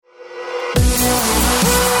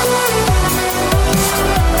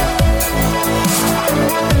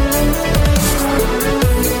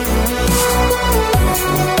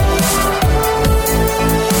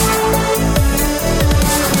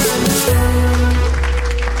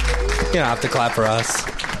You don't have to clap for us.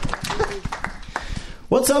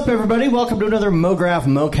 What's up, everybody? Welcome to another MoGraph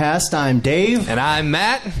MoCast. I'm Dave. And I'm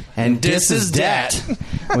Matt. And this is DAT.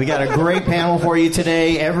 We got a great panel for you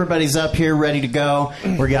today. Everybody's up here ready to go.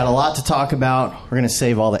 We got a lot to talk about. We're going to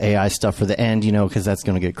save all the AI stuff for the end, because that's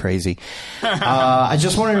going to get crazy. I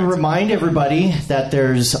just wanted to remind everybody that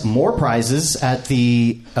there's more prizes at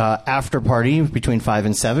the after party between 5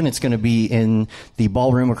 and 7. It's going to be in the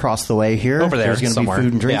ballroom across the way here. Over there There's going to be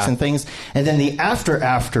food and drinks Yeah. and things. And then the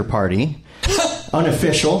after party...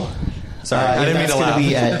 unofficial. Sorry, I didn't mean to laugh. That's going to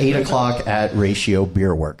be at 8 o'clock at Ratio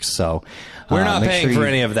Beer Works. So we're not paying for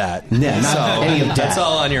any of that. Yeah, not any of that. That's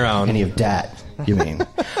all on your own. Any of that, you mean.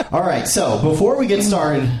 All right, so before we get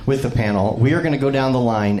started with the panel, we are going to go down the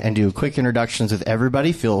line and do quick introductions with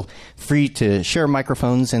everybody. Feel free to share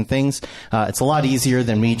microphones and things. It's a lot easier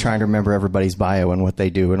than me trying to remember everybody's bio and what they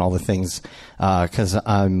do and all the things because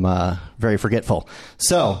I'm very forgetful.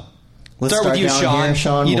 So... Let's start with you, Sean. Here.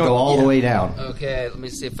 Sean, we'll go all the way down. Okay, let me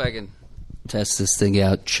see if I can test this thing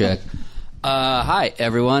out. Check. Hi,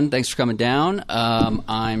 everyone. Thanks for coming down.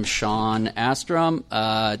 I'm Sean Astrom,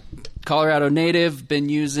 Colorado native. Been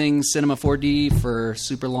using Cinema 4D for a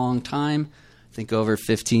super long time. I think over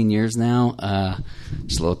 15 years now.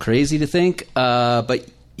 Just a little crazy to think. But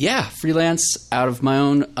yeah, freelance out of my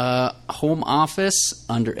own home office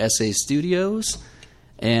under SA Studios.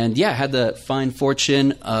 And yeah, I had the fine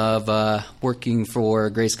fortune of working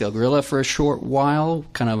for Grayscale Gorilla for a short while,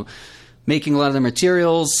 kind of making a lot of their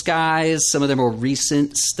materials, skies, some of their more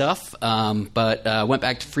recent stuff. But went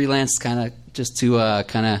back to freelance kind of just to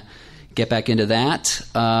kind of get back into that.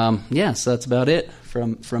 Yeah, so that's about it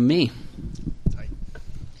from me.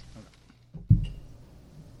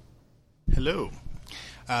 Hello.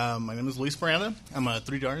 My name is Luis Miranda. I'm a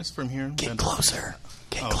 3D artist from here. Get closer.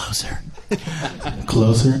 Get closer.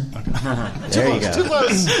 Closer? Okay. There you go. Too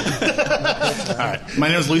close. All right. My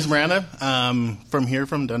name is Luis Miranda. From here,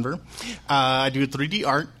 from Denver. I do 3D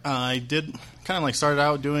art. I did kind of started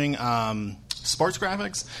out doing sports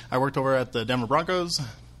graphics. I worked over at the Denver Broncos.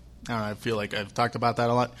 I feel like I've talked about that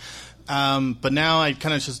a lot. But now I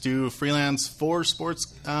kind of just do freelance for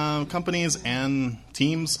sports companies and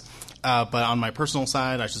teams. But on my personal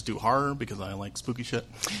side, I just do horror because I like spooky shit.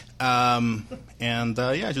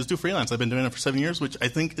 I just do freelance. I've been doing it for 7 years, which I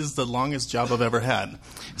think is the longest job I've ever had.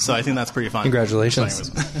 So I think that's pretty fun. Congratulations.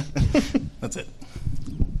 So that's it.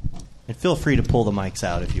 And feel free to pull the mics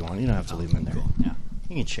out if you want. You don't have to leave them in there. Cool. Yeah.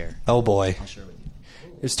 You can share. Oh, boy. I'll share with you.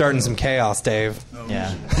 You're starting some chaos, Dave. Oh,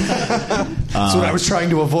 yeah. That's what I was trying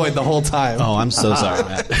to avoid the whole time. Oh, I'm so sorry,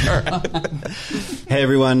 Matt. Hey,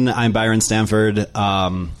 everyone. I'm Byron Stanford.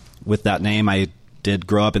 With that name, I did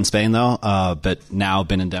grow up in Spain, though, but now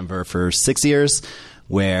been in Denver for 6 years,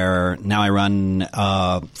 where now I run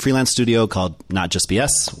a freelance studio called Not Just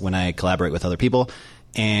BS when I collaborate with other people,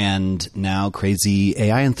 and now Crazy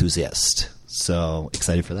AI Enthusiast. So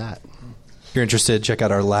excited for that. If you're interested, check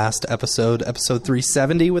out our last episode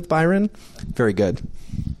 370 with Byron. Very good.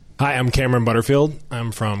 Hi, I'm Cameron Butterfield.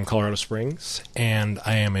 I'm from Colorado Springs, and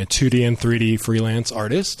I am a 2D and 3D freelance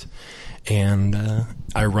artist. And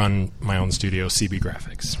I run my own studio, CB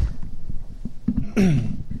Graphics.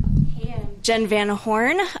 Hey, I'm Jen Van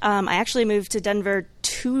Horn. I actually moved to Denver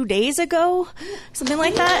 2 days ago, something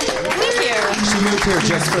like that. Thank you. She moved here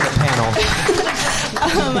just for the panel.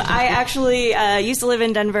 I actually used to live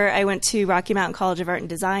in Denver. I went to Rocky Mountain College of Art and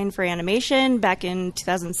Design for animation back in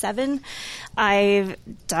 2007. Free've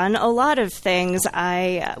done a lot of things.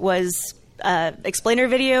 I was explainer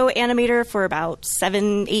video animator for about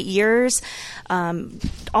 7-8 years,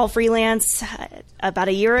 all freelance. About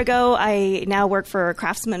a year ago, I now work for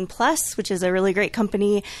Craftsman Plus, which is a really great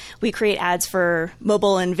company. We create ads for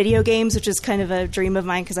mobile and video games, which is kind of a dream of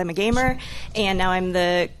mine because I'm a gamer. And now I'm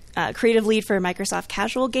the creative lead for Microsoft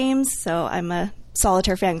Casual Games, so I'm a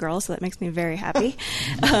Solitaire fangirl, so that makes me very happy.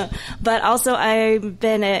 But also, I've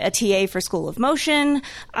been a TA for School of Motion.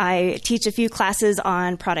 I teach a few classes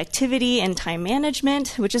on productivity and time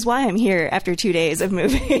management, which is why I'm here after 2 days of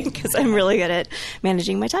moving, because I'm really good at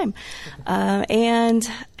managing my time. And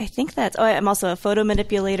I think that's... Oh, I'm also a photo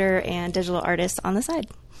manipulator and digital artist on the side.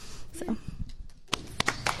 So...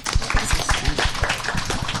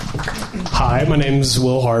 Hi, my name's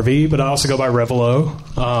Will Harvey, but I also go by Revelo.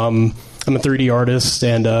 I'm a 3D artist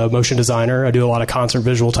and a motion designer. I do a lot of concert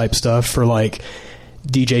visual type stuff for like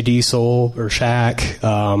DJ Diesel or Shaq,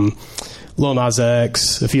 Lil Nas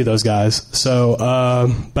X, a few of those guys. So,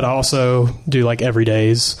 but I also do like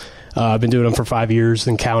everydays. I've been doing them for 5 years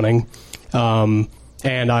and counting. And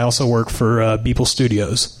I also work for Beeple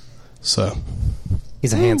Studios. So,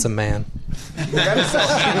 He's a handsome man.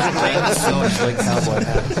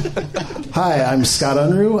 Hi, I'm Scott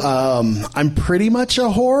Unruh. I'm pretty much a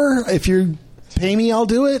whore. If you pay me, I'll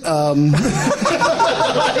do it.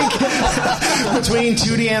 Between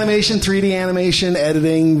 2D animation, 3D animation,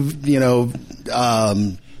 editing,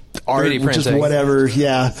 art, 3D just printing. whatever.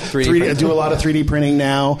 Yeah, 3D I do a lot of 3D printing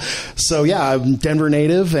now. So yeah, I'm Denver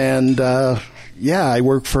native, and I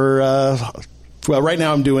work for. Right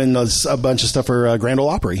now I'm doing a bunch of stuff for Grand Ole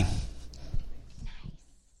Opry.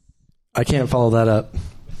 I can't follow that up.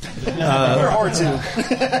 They're hard too.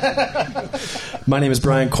 My name is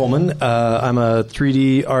Brian Coleman. I'm a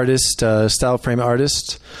 3D artist, style frame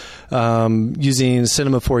artist, using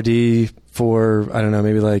Cinema 4D for, I don't know,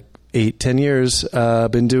 maybe like 8-10 years.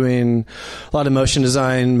 Been doing a lot of motion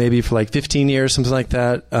design, maybe for like 15 years, something like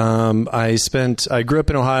that. I grew up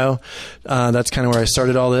in Ohio. That's kind of where I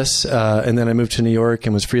started all this. And then I moved to New York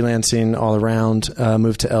and was freelancing all around.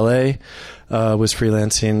 Moved to LA, was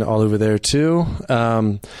freelancing all over there too.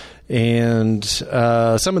 And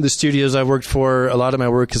some of the studios I've worked for, a lot of my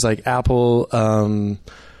work is like Apple,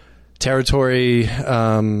 Territory,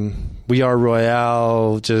 We Are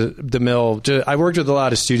Royale, The Mill. I worked with a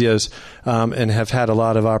lot of studios and have had a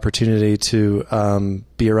lot of opportunity to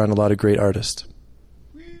be around a lot of great artists.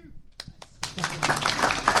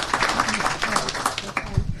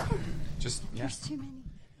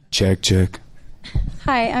 Check.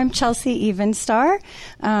 Hi, I'm Chelsea Evenstar.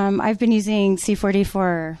 I've been using C4D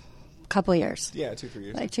for a couple years. Yeah, 2-3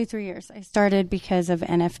 years. Like 2-3 years. I started because of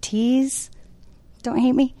NFTs. Don't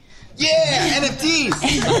hate me. Yeah, NFTs!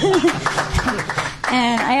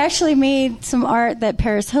 And I actually made some art that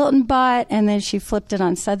Paris Hilton bought, and then she flipped it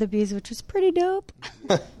on Sotheby's, which was pretty dope,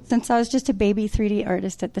 since I was just a baby 3D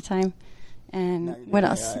artist at the time. And what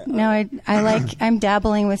else? AI. I'm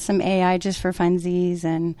dabbling with some AI just for funsies,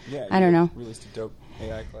 and I don't know. Released a dope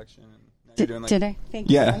AI collection. Did I? Thank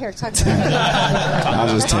you. Yeah. Here, talk about I'll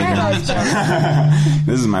just take her.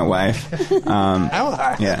 This is my wife.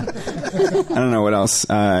 Yeah. I don't know what else.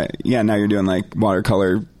 Now you're doing like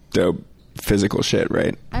watercolor, dope, physical shit,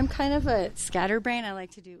 right? I'm kind of a scatterbrain. I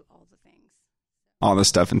like to do all the things. All the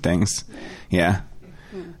stuff and things. Yeah.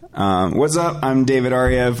 What's up? I'm David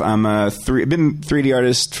Ariev. I'm been 3D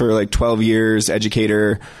artist for like 12 years,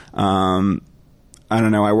 educator. I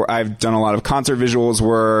don't know. I've done a lot of concert visuals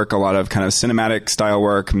work, a lot of kind of cinematic style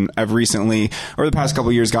work. I've recently, over the past couple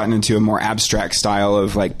of years, gotten into a more abstract style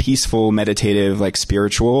of like peaceful, meditative, like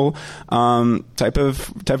spiritual type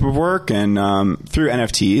of work. And through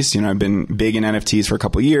NFTs, I've been big in NFTs for a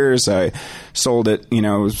couple of years. I sold at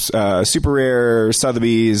Super Rare,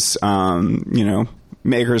 Sotheby's,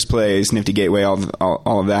 Maker's Place, Nifty Gateway,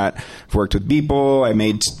 all of that. I've worked with Beeple. I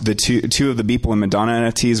made the two of the Beeple and Madonna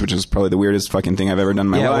NFTs, which is probably the weirdest fucking thing I've ever done in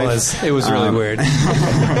my life. It was really weird.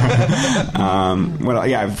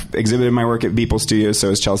 I've exhibited my work at Beeple Studios, so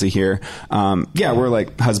is Chelsea here. We're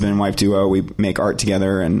like husband and wife duo. We make art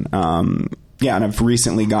together, and and I've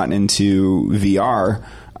recently gotten into VR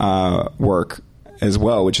work as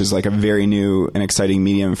well, which is like a very new and exciting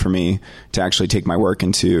medium for me to actually take my work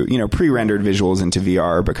into, pre-rendered visuals into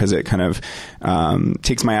VR, because it kind of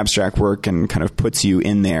takes my abstract work and kind of puts you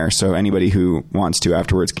in there. So anybody who wants to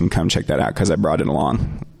afterwards can come check that out, because I brought it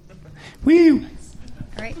along. Woo! All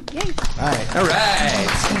right. Yay. All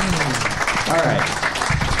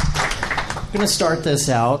right. I'm going to start this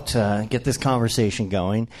out, get this conversation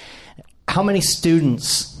going. How many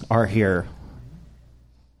students are here?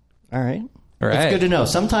 All right. Right. It's good to know.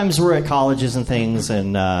 Sometimes we're at colleges and things,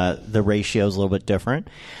 and the ratio is a little bit different.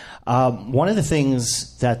 One of the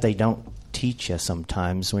things that they don't teach you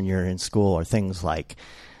sometimes when you're in school are things like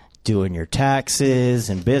doing your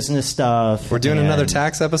taxes and business stuff. We're doing another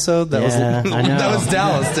tax episode? That was I know. That was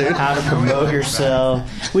Dallas, dude. How to promote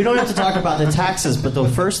yourself. We don't have to talk about the taxes, but the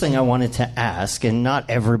first thing I wanted to ask, and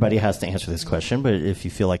not everybody has to answer this question, but if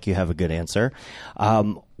you feel like you have a good answer,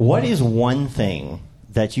 what is one thing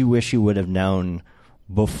that you wish you would have known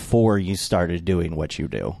before you started doing what you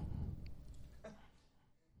do?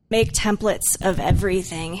 Make templates of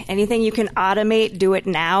everything. Anything you can automate, do it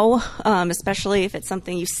now, especially if it's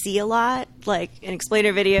something you see a lot. Like in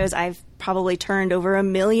explainer videos, I've probably turned over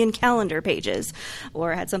 1 million calendar pages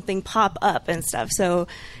or had something pop up and stuff. So,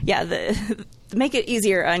 make it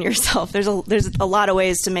easier on yourself. There's a lot of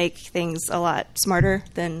ways to make things a lot smarter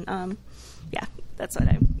than, that's what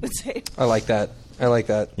I would say. I like that.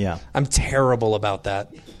 Yeah. I'm terrible about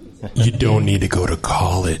that. You don't need to go to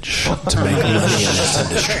college to make money in this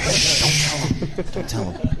industry. Don't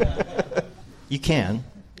tell them. You can.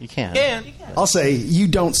 I'll say you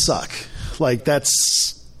don't suck. Like,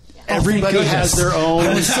 that's everybody has their own.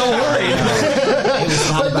 I was so worried.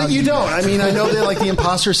 But you don't. I mean, I know that like the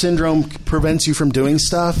imposter syndrome prevents you from doing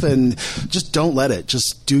stuff, and just don't let it.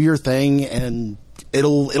 Just do your thing, and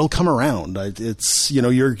it'll come around. It's,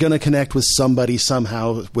 you're going to connect with somebody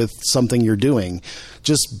somehow with something you're doing.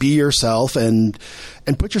 Just be yourself and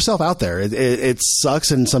put yourself out there. It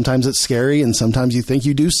sucks, and sometimes it's scary, and sometimes you think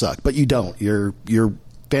you do suck, but you don't. You're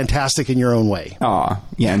fantastic in your own way. Aw,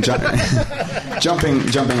 yeah, and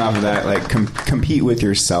jumping off of that, like compete with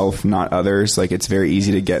yourself, not others. Like, it's very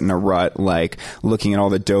easy to get in a rut, like looking at all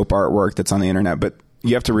the dope artwork that's on the internet, but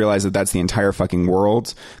you have to realize that that's the entire fucking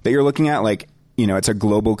world that you're looking at. Like, it's a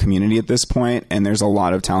global community at this point, and there's a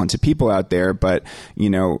lot of talented people out there, but,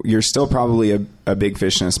 you're still probably a big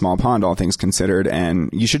fish in a small pond, all things considered, and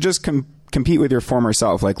you should just compete with your former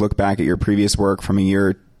self. Like, look back at your previous work from a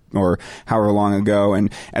year or however long ago,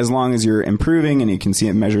 and as long as you're improving and you can see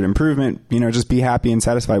a measured improvement, just be happy and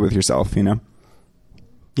satisfied with yourself,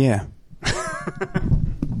 Yeah.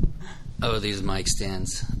 Oh, these mic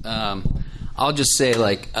stands. I'll just say,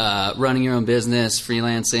 running your own business,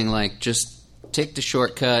 freelancing, just take the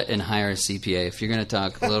shortcut and hire a CPA. If you're going to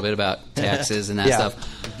talk a little bit about taxes and that stuff.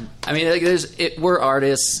 I mean, we're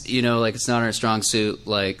artists, it's not our strong suit,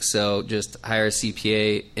 so just hire a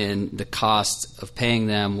CPA, and the cost of paying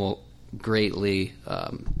them will greatly,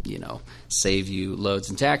 save you loads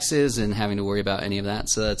in taxes and having to worry about any of that.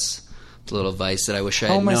 So that's a little advice that I wish I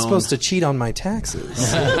had known. How am I supposed to cheat on my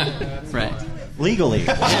taxes? Right. Legally.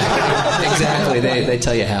 Exactly. They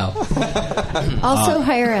tell you how. Also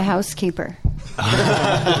hire a housekeeper.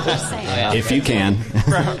 If you can.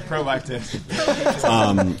 Proactive.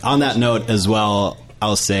 On that note as well,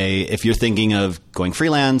 I'll say if you're thinking of going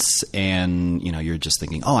freelance and you're just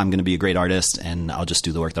thinking, I'm going to be a great artist and I'll just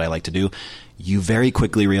do the work that I like to do, you very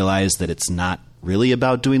quickly realize that it's not really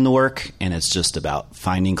about doing the work, and it's just about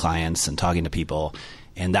finding clients and talking to people,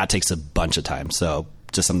 and that takes a bunch of time. So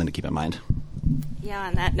just something to keep in mind. Yeah,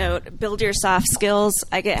 on that note, build your soft skills.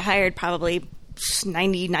 I get hired probably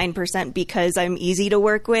 99% because I'm easy to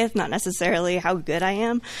work with, not necessarily how good I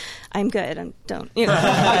am. I'm good, and don't, yeah,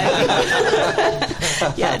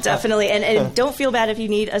 definitely. And don't feel bad if you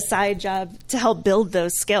need a side job to help build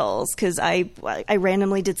those skills, because I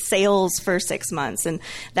randomly did sales for 6 months, and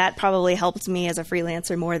that probably helped me as a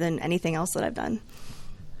freelancer more than anything else that I've done.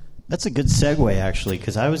 That's a good segue, actually,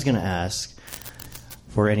 because I was going to ask,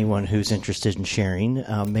 for anyone who's interested in sharing,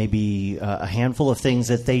 maybe a handful of things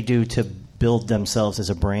that they do to build themselves as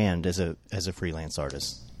a brand, as a freelance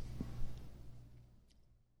artist.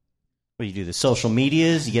 What do you do? The social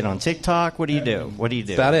medias? You get on TikTok? What do you do? What do you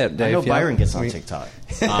do? About it, Dave. I know Byron gets on TikTok.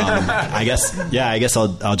 I guess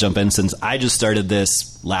I'll jump in since I just started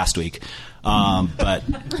this last week. But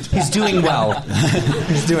he's doing well.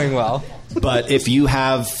 He's doing well. But if you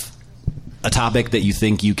have a topic that you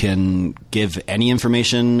think you can give any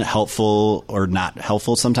information, helpful or not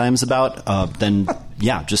helpful sometimes about, then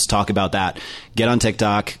just talk about that. Get on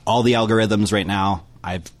TikTok. All the algorithms right now,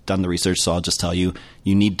 I've done the research, so I'll just tell you,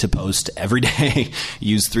 you need to post every day.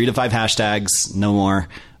 Use 3 to 5 hashtags, no more.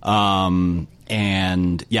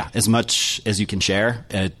 And as much as you can share,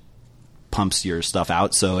 it pumps your stuff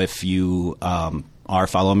out. So if you are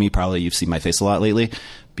following me, probably you've seen my face a lot lately,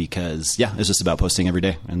 because it's just about posting every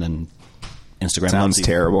day, and then Instagram sounds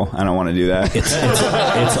terrible. I don't want to do that.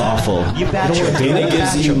 It's awful. You betcha. It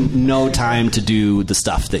gives you no time to do the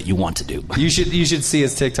stuff that you want to do. You should see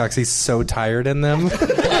his TikToks. He's so tired in them. This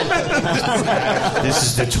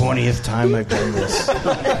is the 20th time I've done this.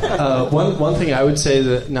 One thing I would say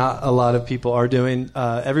that not a lot of people are doing,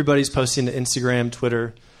 everybody's posting to Instagram,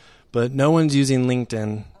 Twitter, but no one's using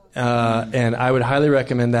LinkedIn. And I would highly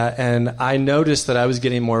recommend that. And I noticed that I was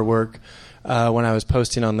getting more work when I was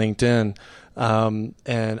posting on LinkedIn.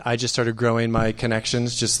 And I just started growing my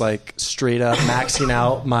connections, just like straight up maxing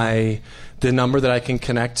out the number that I can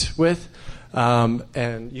connect with.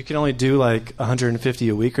 And you can only do like 150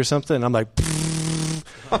 a week or something. And I'm like,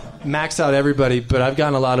 max out everybody. But I've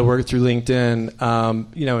gotten a lot of work through LinkedIn.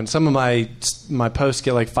 And some of my posts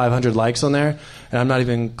get like 500 likes on there, and I'm not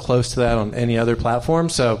even close to that on any other platform.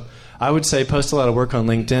 So I would say post a lot of work on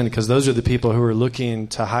LinkedIn, because those are the people who are looking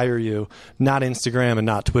to hire you, not Instagram and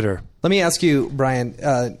not Twitter. Let me ask you, Brian,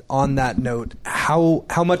 on that note, how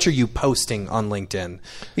much are you posting on LinkedIn?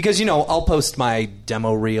 Because, I'll post my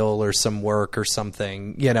demo reel or some work or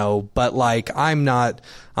something, but like I'm not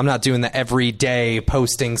doing the everyday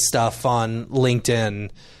posting stuff on LinkedIn.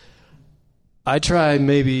 I try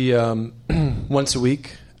maybe once a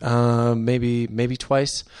week, maybe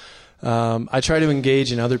twice. I try to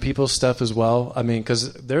engage in other people's stuff as well. I mean,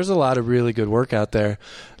 because there's a lot of really good work out there.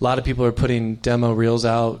 A lot of people are putting demo reels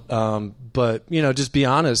out, but just be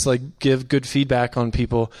honest. Like, give good feedback on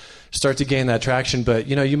people. Start to gain that traction. But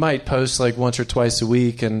you might post like once or twice a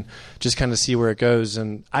week and just kind of see where it goes.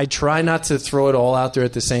 And I try not to throw it all out there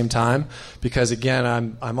at the same time because,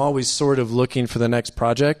 again, I'm always sort of looking for the next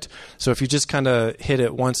project. So if you just kind of hit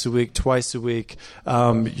it once a week, twice a week,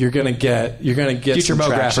 you're gonna get future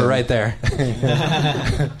MoGrapher right there.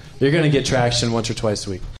 You're gonna get traction once or twice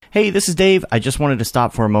a week. Hey, this is Dave. I just wanted to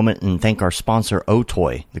stop for a moment and thank our sponsor,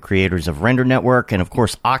 Otoy, the creators of Render Network and, of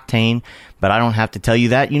course, Octane. But I don't have to tell you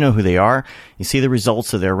that. You know who they are. You see the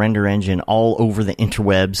results of their render engine all over the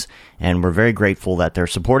interwebs, and we're very grateful that they're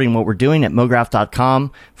supporting what we're doing at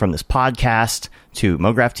MoGraph.com, from this podcast to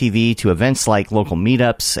MoGraph TV to events like local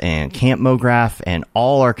meetups and Camp MoGraph and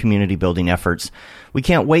all our community building efforts. We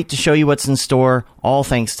can't wait to show you what's in store, all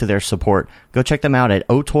thanks to their support. Go check them out at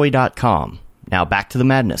otoy.com. Now back to the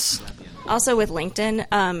madness. Also with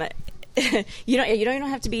LinkedIn, you don't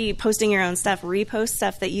have to be posting your own stuff. Repost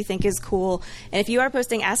stuff that you think is cool. And if you are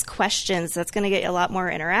posting, ask questions. That's going to get a lot more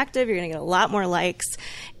interactive. You're going to get a lot more likes.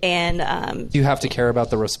 And do you have to care about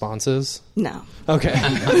the responses? No. Okay.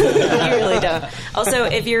 You really don't. Also,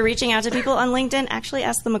 if you're reaching out to people on LinkedIn, actually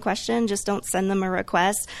ask them a question. Just don't send them a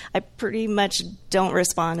request. I pretty much don't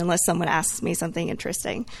respond unless someone asks me something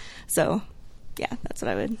interesting. So yeah, that's what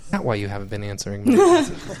I would. Not why you haven't been answering.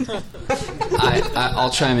 I'll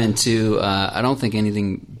chime in too. I don't think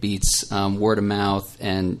anything beats word of mouth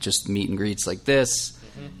and just meet and greets like this,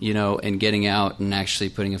 and getting out and actually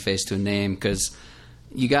putting a face to a name, because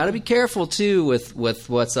you got to be careful too with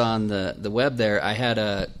what's on the web there. I had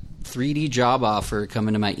a 3D job offer come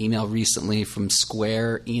into my email recently from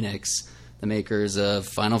Square Enix, the makers of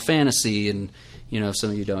Final Fantasy, and if some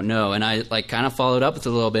of you don't know. And I kind of followed up with it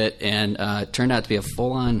a little bit, and it turned out to be a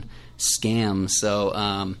full-on scam. So,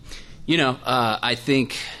 I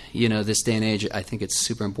think, this day and age, I think it's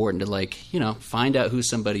super important to find out who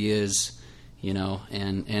somebody is,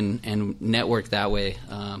 and network that way.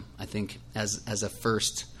 I think as a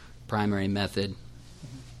first primary method.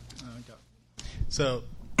 So,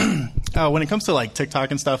 when it comes to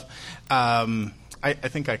TikTok and stuff, I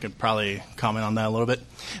think I could probably comment on that a little bit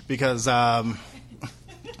because.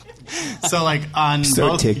 So on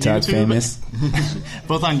both TikTok YouTube, famous,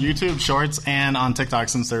 both on YouTube Shorts and on TikTok,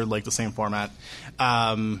 since they're the same format.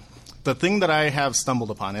 The thing that I have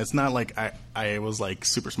stumbled upon, it's not like I was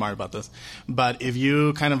super smart about this, but if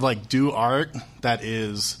you kind of do art that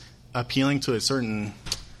is appealing to a certain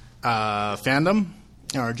fandom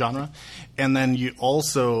or genre, and then you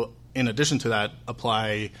also, in addition to that,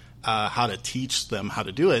 apply how to teach them how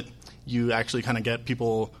to do it, you actually kind of get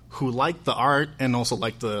people who like the art and also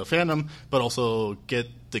like the fandom, but also get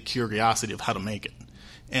the curiosity of how to make it.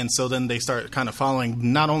 And so then they start kind of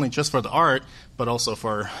following not only just for the art, but also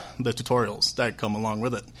for the tutorials that come along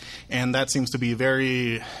with it. And that seems to be a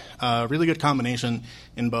very really good combination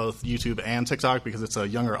in both YouTube and TikTok, because it's a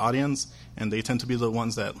younger audience, and they tend to be the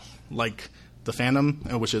ones that like the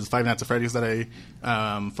fandom, which is Five Nights at Freddy's that I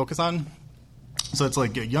focus on. So it's a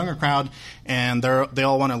younger crowd, and they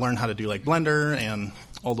all want to learn how to do Blender and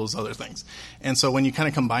all those other things. And so when you kind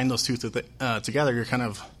of combine those two together, you're kind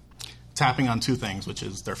of tapping on two things, which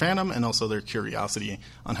is their fandom and also their curiosity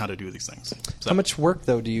on how to do these things. So, how much work,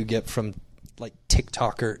 though, do you get from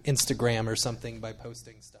TikTok or Instagram or something by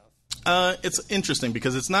posting stuff? It's interesting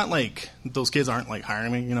because it's not those kids aren't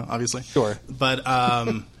hiring me, obviously. Sure. But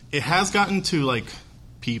it has gotten to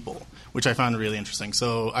people, which I found really interesting.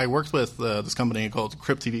 So I worked with this company called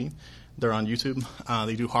Crypt TV. They're on YouTube.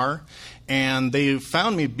 They do horror. And they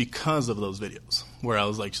found me because of those videos where I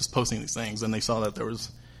was just posting these things, and they saw that there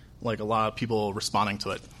was a lot of people responding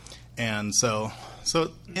to it. And so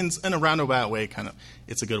in a roundabout way, kind of,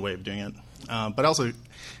 it's a good way of doing it. But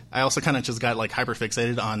I also kind of just got hyper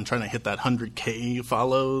fixated on trying to hit that 100K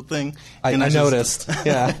follow thing. I noticed.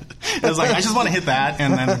 Yeah. It was I just want to hit that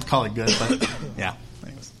and then call it good. But yeah.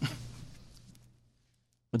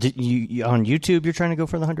 Did you on YouTube? You're trying to go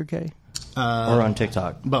for the 100K, or on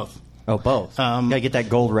TikTok? Both. Oh, both. You gotta get that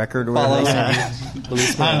gold record. Or on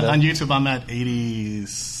YouTube, I'm at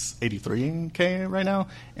 83K right now,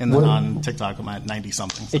 and then on TikTok, I'm at 90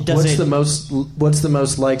 something. So. What's the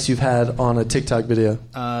most likes you've had on a TikTok video?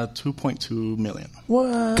 2.2 million.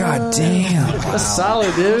 What? God damn! That's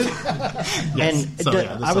solid, dude. Yes.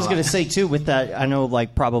 I was going to say too, with that, I know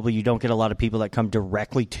probably you don't get a lot of people that come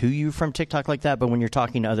directly to you from TikTok like that, but when you're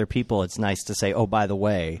talking to other people, it's nice to say, "Oh, by the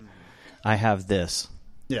way, I have this."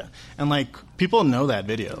 Yeah, and people know that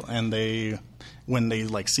video, and they when they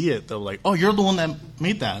like see it, they're like, "Oh, you're the one that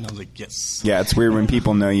made that," and I was like, "Yes." Yeah, it's weird when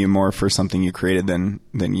people know you more for something you created than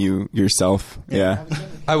you yourself. Yeah.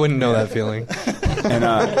 I wouldn't know that feeling. And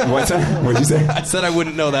what's that? What'd you say? I said I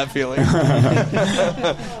wouldn't know that feeling.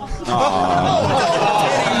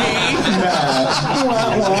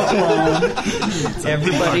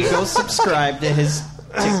 Everybody go subscribe to his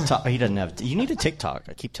TikTok. He doesn't have. You need a TikTok.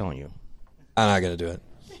 I keep telling you. I'm not gonna do it.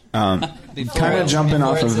 Kind of jumping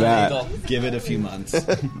off of that. Give it a few months.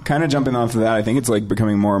 Kind of jumping off of that, I think it's like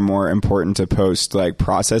becoming more and more important to post like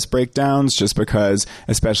process breakdowns, just because,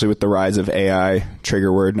 especially with the rise of AI,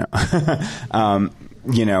 trigger word. No.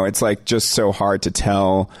 You know, it's like just so hard to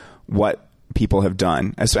tell what people have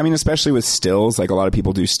done. I mean, especially with stills, like a lot of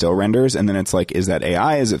people do still renders, and then it's like, is that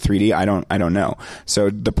AI? Is it 3D? I don't know. So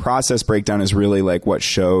the process breakdown is really like what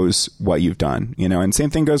shows what you've done, you know. And same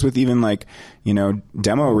thing goes with even like, you know,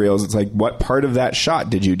 demo reels. It's like, what part of that shot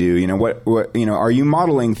did you do? You know, what you know, are you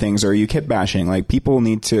modeling things, or are you kit bashing? Like, people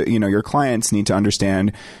need to, you know, your clients need to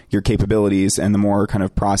understand your capabilities, and the more kind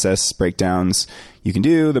of process breakdowns you can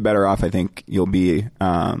do, the better off I think you'll be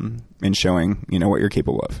in showing, you know, what you're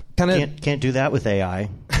capable of. Can't do that with AI.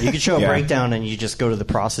 You can show a breakdown and you just go to the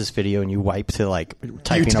process video and you wipe to like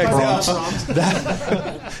typing a prompt.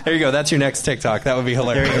 There you go. That's your next TikTok. That would be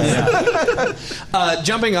hilarious.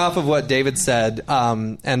 Jumping off of what David said,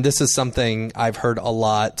 and this is something I've heard a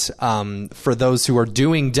lot, for those who are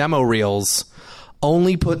doing demo reels,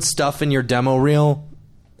 only put stuff in your demo reel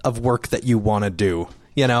of work that you want to do.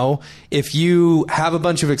 You know, if you have a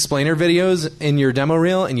bunch of explainer videos in your demo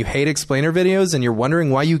reel and you hate explainer videos and you're wondering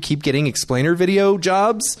why you keep getting explainer video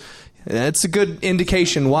jobs, that's a good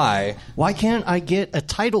indication why. Why can't I get a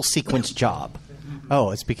title sequence job?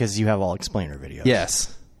 Oh, it's because you have all explainer videos.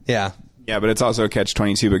 Yes. Yeah. Yeah, but it's also a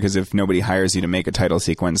catch-22, because if nobody hires you to make a title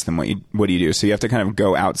sequence, then what do you do? So you have to kind of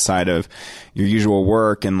go outside of your usual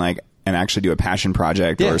work and actually do a passion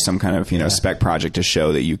project or some kind of, you know, spec project to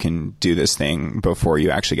show that you can do this thing before you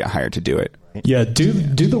actually get hired to do it. Yeah, do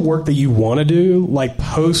the work that you want to do, like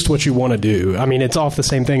post what you want to do. I mean, it's off the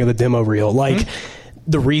same thing of the demo reel. Like,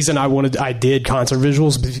 the reason I did concert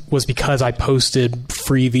visuals was because I posted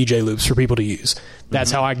free VJ loops for people to use.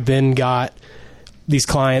 That's how I then got these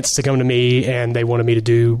clients to come to me, and they wanted me to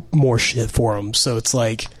do more shit for them. So it's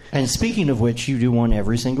like... And speaking of which, you do one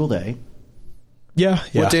every single day. Yeah.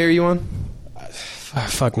 What day are you on?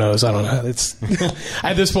 Fuck knows. I don't know. It's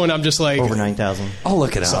at this point, I'm just like... Over 9,000. I'll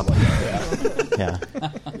look it up. Yeah.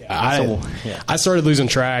 I started losing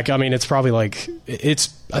track. I mean, it's probably like... I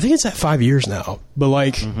think it's at 5 years now. But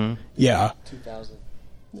like, yeah. 2000.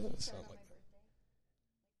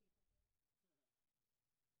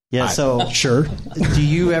 Yeah, so... Sure. Do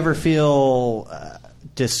you ever feel...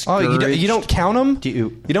 discouraged? Oh, you don't count them? You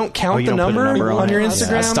don't count the number on your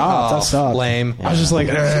Instagram? Yeah, stop. Lame. I was just like,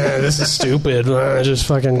 this is stupid. Just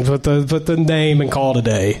fucking put the name and call it a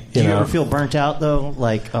day. Do you ever feel burnt out though?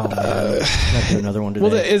 Like, oh man, I'll do another one today.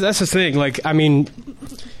 Well, that's the thing. Like, I mean,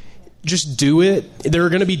 just do it. There are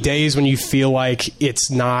going to be days when you feel like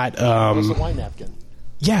it's not. Where's the wine napkin?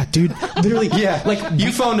 Yeah, dude. Literally, like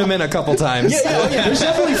you phoned him in a couple times. Yeah. There's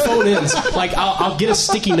definitely phone-ins. Like I'll get a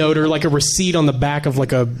sticky note or like a receipt on the back of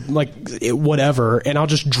like whatever, and I'll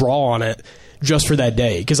just draw on it just for that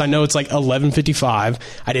day, because I know it's like 11:55.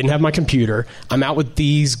 I didn't have my computer. I'm out with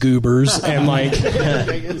these goobers and like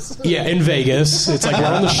in Vegas. It's like we're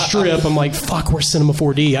on the strip. I'm like, fuck, where's Cinema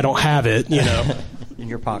 4D? I don't have it. You know, in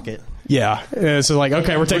your pocket. Yeah. So like,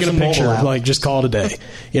 okay, we're taking a picture. Like, just call it a day.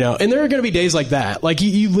 You know, and there are going to be days like that. Like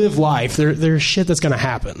you live life. There's shit that's going to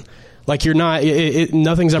happen. Like you're not.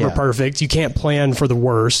 Nothing's ever perfect. You can't plan for the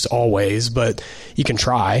worst always, but you can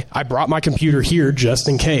try. I brought my computer here just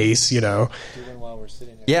in case. You know.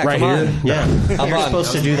 Yeah, right come here. on. Yeah, you're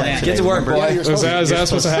supposed to do that. Get to work, boy. Is that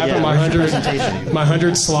supposed to happen? My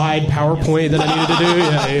 100 slide PowerPoint that I needed to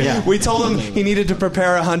do. Yeah. We told him he needed to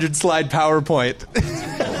prepare 100 slide PowerPoint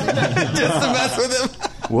just to mess with him.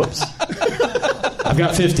 Whoops. I've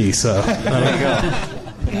got 50, so there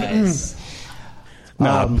you go. Nice.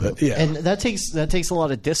 And that takes a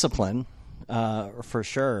lot of discipline, for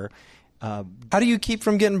sure. How do you keep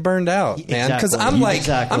from getting burned out, man? Because I'm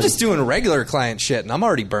I'm just doing regular client shit, and I'm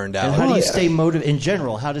already burned out. And how do you stay motivated? In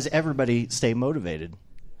general, how does everybody stay motivated?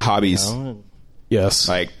 Hobbies. You know? Yes.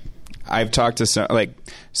 Like, I've talked to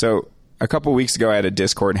so a couple weeks ago I had a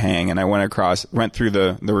Discord hang, and I went through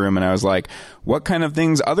the room, and I was like, what kind of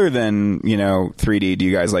things other than, 3D do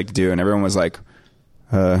you guys like to do? And everyone was like,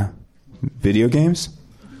 video games?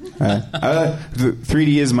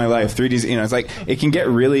 3D is my life. 3D's, it's like, it can get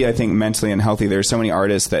really, I think, mentally unhealthy. There's so many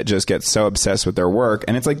artists that just get so obsessed with their work,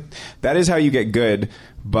 and it's like, that is how you get good,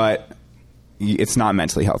 but it's not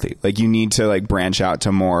mentally healthy. Like, you need to like branch out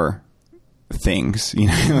to more things, you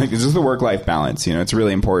know. Like, it's just the work-life balance, you know. It's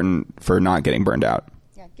really important for not getting burned out.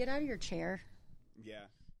 Yeah, get out of your chair. Yeah.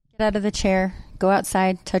 Get out of the chair. Go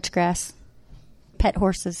outside. Touch grass. Pet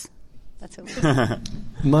horses. That's what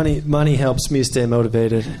Money helps me stay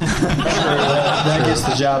motivated. That gets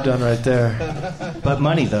the job done right there. But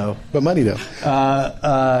money, though.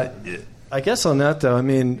 I guess on that, though, I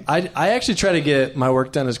mean, I actually try to get my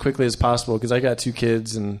work done as quickly as possible because I got 2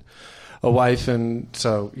 kids and a wife, and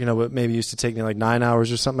so, you know, what maybe used to take me like 9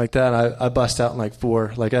 hours or something like that, I bust out in like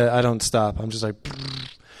 4. Like, I don't stop. I'm just like,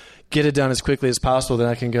 get it done as quickly as possible, then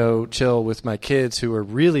I can go chill with my kids who are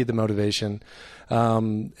really the motivation.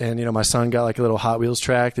 And, you know, my son got like a little Hot Wheels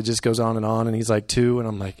track that just goes on, and he's like 2, and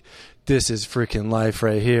I'm like, this is freaking life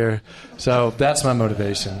right here. So that's my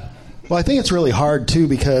motivation. Well, I think it's really hard, too,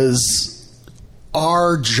 because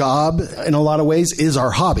our job, in a lot of ways, is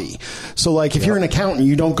our hobby. So, like, if you're an accountant,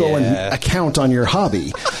 you don't go and account on your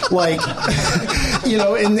hobby. Like, you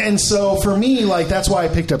know, and so for me, like, that's why I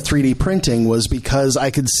picked up 3D printing, was because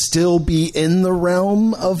I could still be in the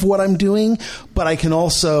realm of what I'm doing, but I can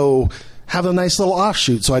also have a nice little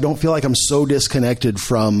offshoot, so I don't feel like I'm so disconnected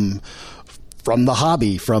from the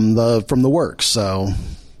hobby, from the work. So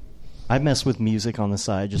I mess with music on the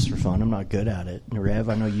side just for fun. I'm not good at it. Rev,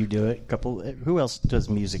 I know you do it. Who else does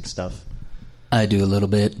music stuff? I do a little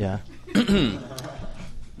bit. Yeah.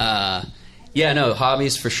 Yeah, no,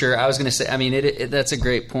 hobbies for sure. I was going to say, I mean, that's a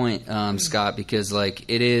great point, Scott, because like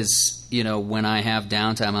it is, you know, when I have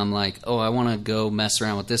downtime, I'm like, oh, I want to go mess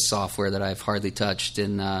around with this software that I've hardly touched,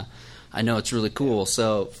 and I know it's really cool.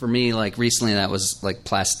 So for me, like recently, that was like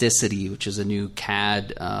Plasticity, which is a new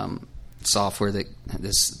CAD software that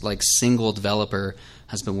this like single developer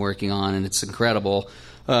has been working on, and it's incredible.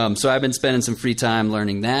 So I've been spending some free time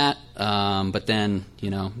learning that, but then, you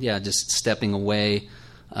know, just stepping away.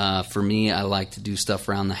 For me, I like to do stuff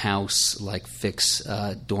around the house, like fix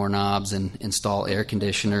doorknobs and install air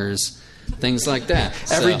conditioners, things like that.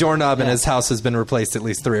 Every doorknob in his house has been replaced at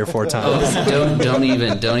least 3 or 4 times. Oh, don't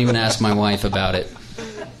even ask my wife about it.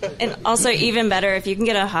 And also, even better, if you can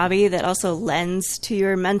get a hobby that also lends to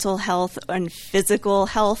your mental health and physical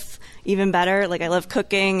health, even better. Like, I love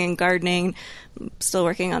cooking and gardening. I'm still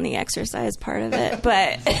working on the exercise part of it,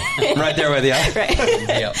 but right there with you. Right.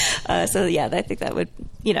 Yep. So yeah, I think that would,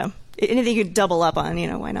 you know, anything you could double up on, you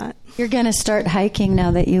know, why not? You're going to start hiking now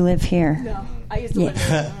that you live here. No, I used to live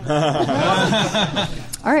here.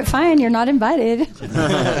 All right, fine. You're not invited.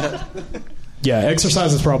 Yeah,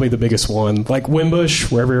 exercise is probably the biggest one. Like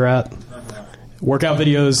Wimbush, wherever you're at. Workout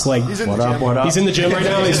videos, like, what up? He's in the gym right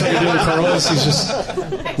now. He's doing curls. He's just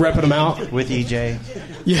repping them out. With EJ.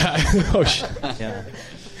 Yeah. Oh, shit. Yeah.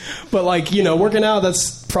 But, like, you know, working out,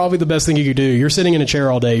 that's probably the best thing you could do. You're sitting in a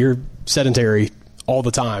chair all day. You're sedentary all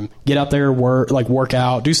the time. Get out there, work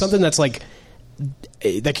out. Do something that's, like,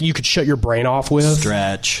 that you could shut your brain off with.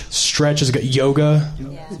 Stretch is good. Yoga.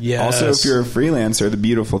 Yeah. Also, if you're a freelancer, the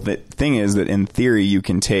beautiful thing is that in theory you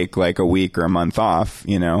can take like a week or a month off,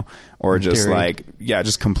 you know, or just like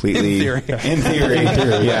just completely in theory.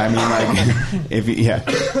 Yeah, I mean, like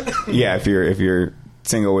if you're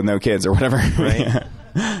single with no kids or whatever, right?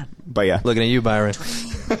 But yeah, looking at you, Byron.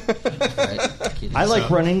 I like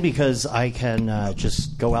running because I can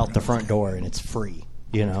just go out the front door and it's free.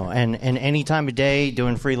 You know, and any time of day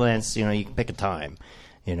doing freelance, you know, you can pick a time.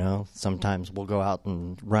 You know, sometimes we'll go out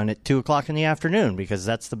and run at 2:00 in the afternoon because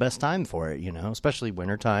that's the best time for it, you know, especially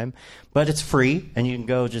wintertime. But it's free and you can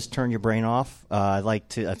go just turn your brain off.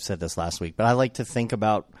 I've said this last week, but I like to think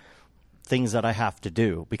about things that I have to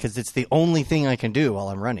do because it's the only thing I can do while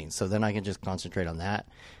I'm running. So then I can just concentrate on that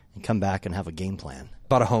and come back and have a game plan.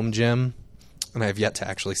 Bought a home gym. And I have yet to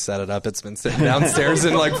actually set it up. It's been sitting downstairs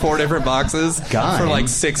in like 4 different boxes for like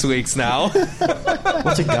 6 weeks now.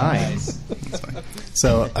 What's a guy?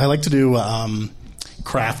 So I like to do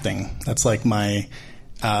crafting. That's like my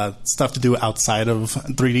stuff to do outside of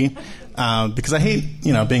 3D because I hate,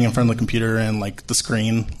 you know, being in front of the computer and like the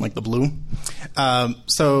screen, like the blue.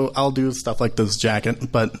 So I'll do stuff like this jacket.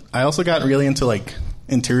 But I also got really into like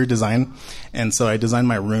interior design, and so I designed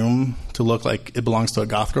my room to look like it belongs to a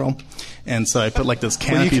goth girl, and so I put like this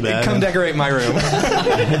canopy bed. Come decorate my room.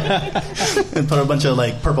 And put a bunch of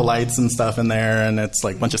like purple lights and stuff in there, and it's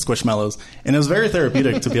like a bunch of squishmallows, and it was very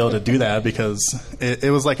therapeutic to be able to do that because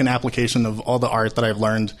it was like an application of all the art that I've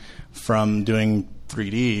learned from doing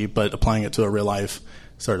 3D, but applying it to a real life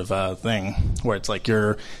sort of thing where it's like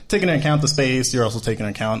you're taking into account the space, you're also taking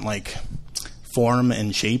into account like form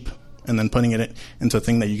and shape, and then putting it into a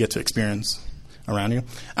thing that you get to experience around you.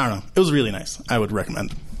 I don't know. It was really nice. I would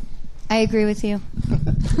recommend. I agree with you.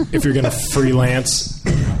 If you're going to freelance,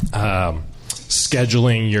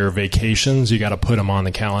 scheduling your vacations, you got to put them on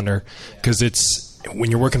the calendar, because it's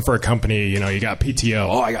when you're working for a company, you got PTO.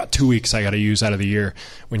 Oh, I got 2 weeks I got to use out of the year.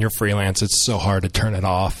 When you're freelance, it's so hard to turn it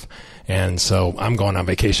off. And so I'm going on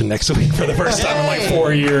vacation next week for the first time in like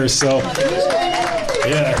 4 years. So,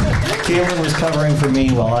 yeah. Cameron was covering for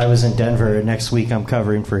me while I was in Denver, and next week I'm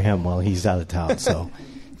covering for him while he's out of town. So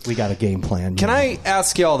we got a game plan. Can I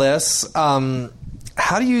ask y'all this?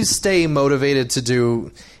 How do you stay motivated to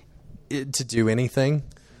do anything?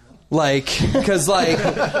 Because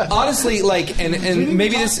honestly, and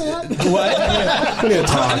maybe this. What? I'm doing okay.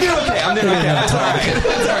 It's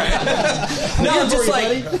all right. No, just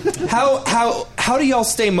how do y'all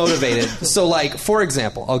stay motivated? So, for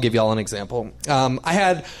example, I'll give y'all an example. I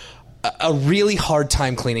had a really hard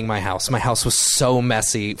time cleaning my house. My house was so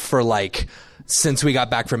messy for since we got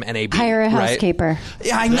back from NAB. Hire a housekeeper. Right?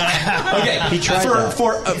 Yeah, I know. Okay, he tried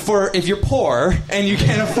for if you're poor and you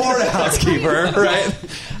can't afford a housekeeper, right?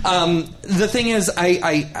 The thing is,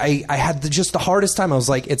 I had just the hardest time. I was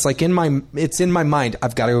like, it's in my mind.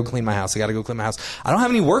 I've got to go clean my house. I got to go clean my house. I don't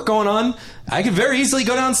have any work going on. I could very easily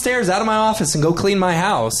go downstairs out of my office and go clean my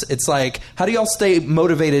house. It's like, how do y'all stay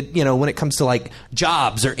motivated? When it comes to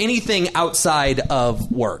jobs or anything outside of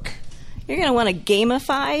work? You're going to want to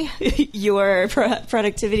gamify your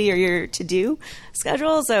productivity or your to-do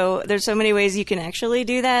schedule. So there's so many ways you can actually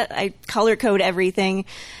do that. I color code everything.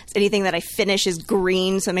 Anything that I finish is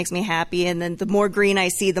green, so it makes me happy. And then the more green I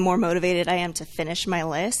see, the more motivated I am to finish my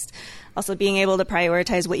list. Also, being able to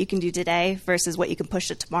prioritize what you can do today versus what you can push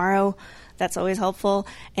to tomorrow. That's always helpful.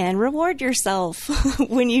 And reward yourself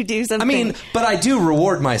when you do something. But I do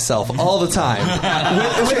reward myself all the time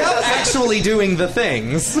without actually doing the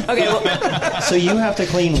things. Okay, well, so you have to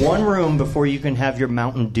clean one room before you can have your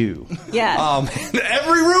Mountain Dew. Yeah.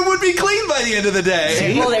 Every room would be clean by the end of the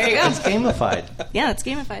day. Well, there you go. It's gamified. Yeah, it's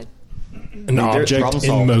gamified. An object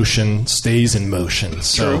in motion stays in motion.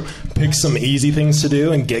 So pick some easy things to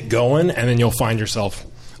do and get going, and then you'll find yourself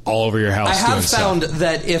all over your house. I have found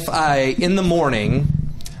that if in the morning,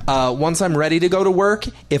 once I'm ready to go to work,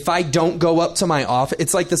 if I don't go up to my office,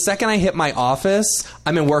 it's like the second I hit my office,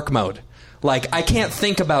 I'm in work mode. I can't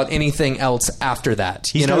think about anything else after that.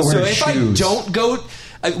 So if shoes. I don't go,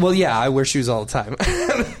 I wear shoes all the time.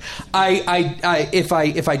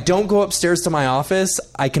 If I don't go upstairs to my office,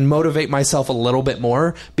 I can motivate myself a little bit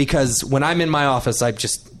more, because when I'm in my office, I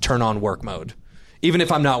just turn on work mode. Even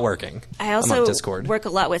if I'm not working. I also I'm on Discord. work a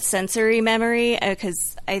lot with sensory memory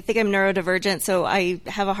because I think I'm neurodivergent, so I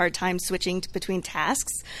have a hard time switching between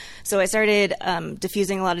tasks. So I started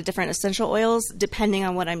diffusing a lot of different essential oils depending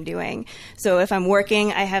on what I'm doing. So if I'm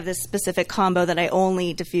working, I have this specific combo that I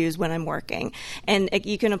only diffuse when I'm working. And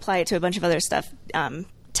you can apply it to a bunch of other stuff.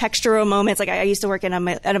 Textural moments. I used to work out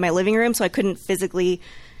of my living room, so I couldn't physically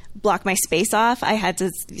block my space off. I had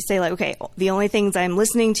to say okay, the only things I'm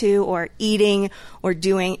listening to or eating or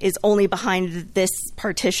doing is only behind this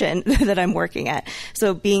partition that I'm working at.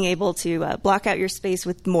 So being able to block out your space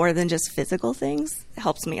with more than just physical things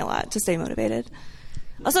helps me a lot to stay motivated.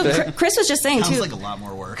 Also, Chris was just saying, Sounds too. like a lot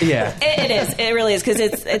more work. Yeah. It is. It really is, because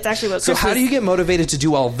it's actually what Chris So how do you get motivated to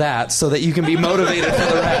do all that so that you can be motivated for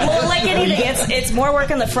the rest? Well, like anything, it's more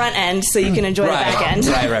work on the front end so you can enjoy the back end.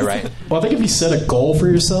 Right. Well, I think if you set a goal for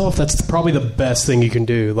yourself, that's probably the best thing you can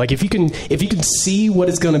do. If you can see what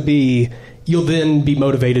it's going to be, you'll then be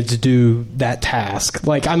motivated to do that task.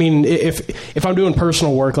 If I'm doing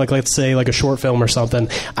personal work, let's say a short film or something,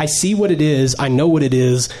 I see what it is, I know what it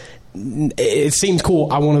is, it seems cool,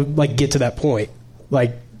 I want to get to that point.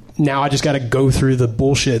 Now I just got to go through the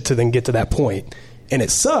bullshit to then get to that point. And it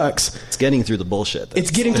sucks. It's getting through the bullshit.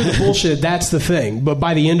 It's getting through the bullshit. That's the thing. But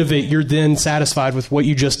by the end of it, you're then satisfied with what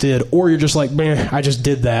you just did. Or you're just man, I just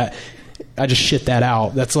did that. I just shit that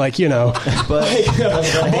out. That's but the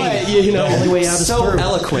only way out is so through.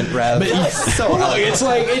 Eloquent, Rev. So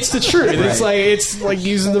it's the truth. Right. It's like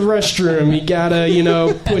using the restroom. You gotta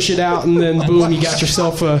push it out, and then boom, you got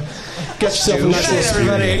yourself a nice little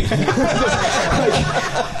everybody.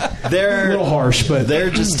 They're a little harsh, but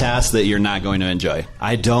they're just tasks that you're not going to enjoy.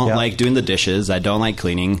 I don't like doing the dishes. I don't like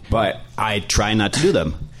cleaning, but I try not to do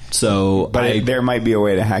them. So, there might be a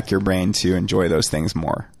way to hack your brain to enjoy those things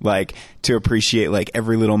more, to appreciate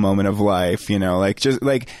every little moment of life. Those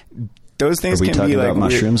things Are we can talking be about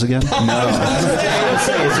mushrooms again? No,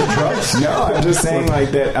 I'm just saying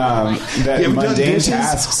that mundane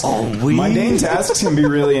tasks. Mundane tasks can be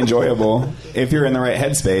really enjoyable if you're in the right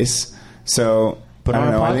headspace. So Put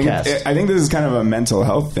on a podcast. I think this is kind of a mental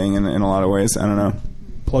health thing in a lot of ways. I don't know.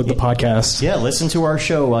 Plug the podcast. Yeah, listen to our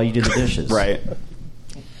show while you do the dishes. Right.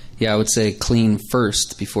 I would say clean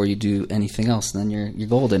first before you do anything else, and then you're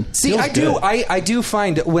golden. See, I do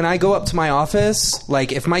find when I go up to my office,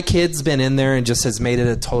 like if my kid's been in there and just has made it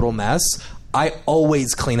a total mess, I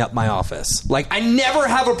always clean up my office. Like I never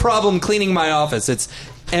have a problem cleaning my office. It's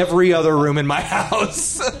every other room in my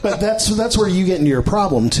house. But that's where you get into your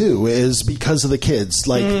problem too, is because of the kids.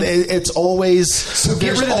 Like it's always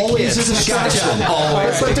get rid of the always kids. a distraction.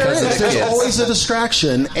 Gotcha. But there's always a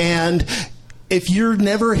distraction, and if you're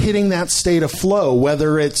never hitting that state of flow,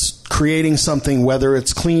 whether it's creating something, whether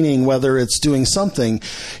it's cleaning, whether it's doing something,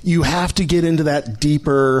 you have to get into that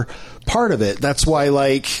deeper part of it. That's why,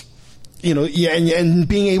 like, you know, yeah, and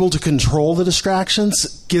being able to control the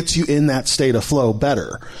distractions gets you in that state of flow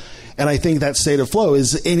better. And I think that state of flow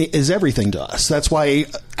is everything to us. That's why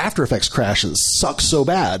After Effects crashes suck so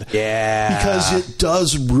bad. Yeah. Because it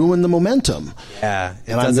does ruin the momentum. Yeah.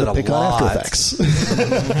 And I'm going to pick on After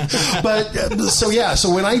Effects. But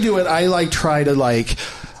so when I do it, I like try to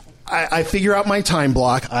I figure out my time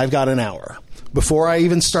block. I've got an hour. Before I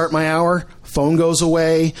even start my hour, phone goes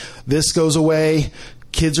away, this goes away,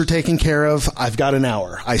 kids are taken care of. I've got an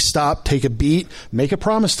hour. I stop, take a beat, make a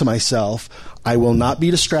promise to myself. I will not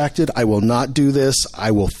be distracted. I will not do this.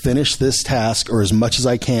 I will finish this task or as much as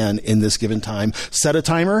I can in this given time. Set a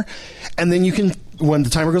timer, and then you can, when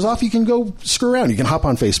the timer goes off, you can go screw around. You can hop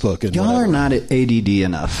on Facebook and y'all whatever. are not ADD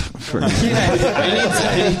enough for me.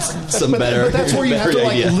 I need some better. But that's where you have to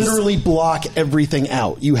ideas. literally block everything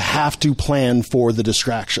out. You have to plan for the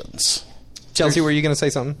distractions. Chelsea, were you going to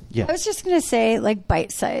say something? I was just going to say, like,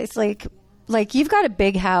 bite size. Like you've got a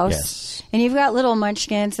big house, Yes. and you've got little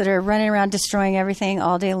munchkins that are running around destroying everything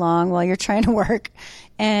all day long while you're trying to work.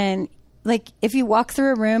 And, like, if you walk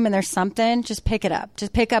through a room and there's something, just pick it up.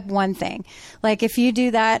 Just pick up one thing. Like, if you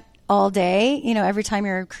do that all day, you know, every time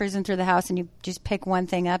you're cruising through the house and you just pick one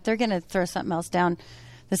thing up, they're going to throw something else down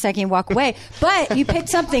the second you walk away. But you picked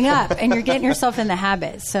something up and you're getting yourself in the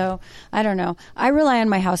habit. So I don't know. I rely on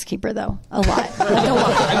my housekeeper though a lot.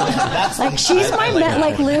 Like she's my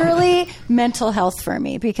literally mental health for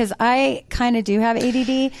me, because I kind of do have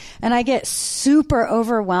ADD and I get super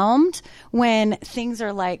overwhelmed when things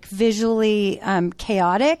are like visually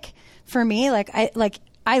chaotic for me.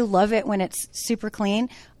 I love it when it's super clean.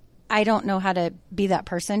 I don't know how to be that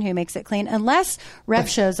person who makes it clean unless Rev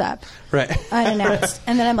shows up unannounced.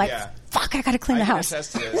 And then I'm like, fuck, I got to clean the house.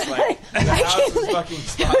 Attest to this. Like, the house is fucking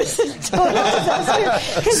spotless.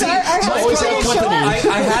 Because our housekeeper would show up.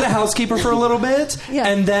 I had a housekeeper for a little bit,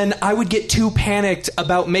 and then I would get too panicked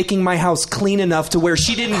about making my house clean enough to where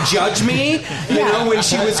she didn't judge me, you know, when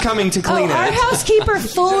she was coming to clean it. Our housekeeper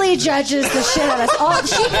fully judges the shit out of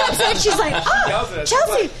us. She comes in, she's like,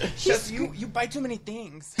 Chelsea, you buy too many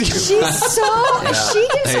things. She gives me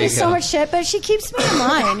so much shit, but she keeps me in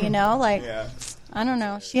line, you know, like. Yeah. I don't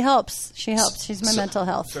know. She helps. She's my mental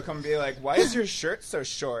health. So come be like, why is your shirt so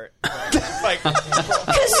short? Like,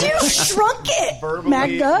 because you shrunk it,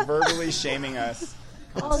 Magda. Verbally shaming us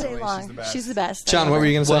all day long. She's the best. John, what were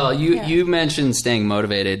you going to say? Well, you mentioned staying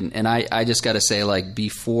motivated, and I just got to say, like,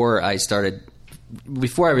 before I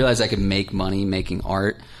realized I could make money making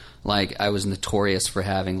art, like, I was notorious for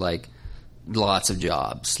having, like, lots of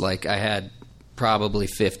jobs. Like, I had probably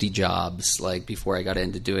 50 jobs, like, before I got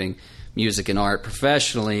into doing music and art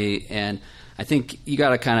professionally. And I think you got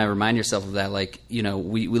to kind of remind yourself of that. Like, you know,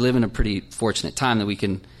 we live in a pretty fortunate time that we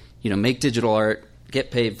can, you know, make digital art,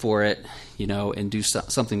 get paid for it, you know, and do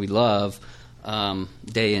something we love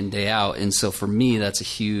day in, day out. And so for me, that's a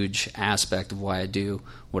huge aspect of why I do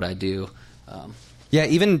what I do. Yeah,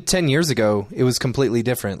 even 10 years ago, it was completely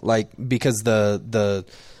different. Like, because the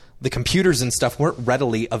computers and stuff weren't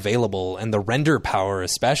readily available, and the render power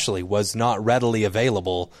especially was not readily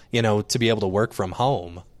available, you know, to be able to work from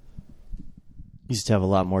home. You used to have a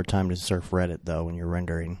lot more time to surf Reddit, though, when you're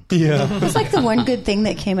rendering. Yeah. It's like the one good thing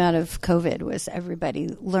that came out of COVID was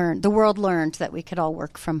the world learned that we could all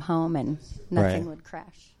work from home and nothing would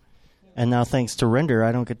crash. And now, thanks to Render,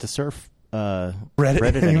 I don't get to surf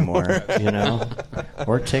Reddit anymore, you know,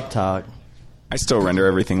 or TikTok. I still render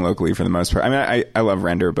everything locally for the most part. I mean, I love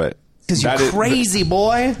render, but because you're crazy,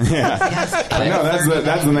 boy. Yeah, no,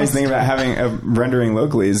 that's the nice thing about having rendering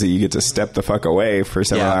locally is that you get to step the fuck away for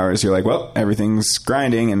several hours. You're like, well, everything's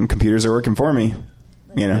grinding and computers are working for me.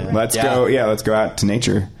 You know, let's go out to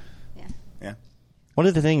nature. Yeah. One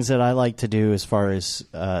of the things that I like to do as far as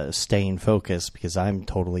staying focused, because I'm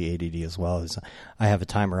totally ADD as well, is I have a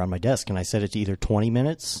timer on my desk and I set it to either 20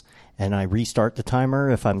 minutes. And I restart the timer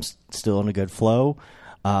if I'm still in a good flow.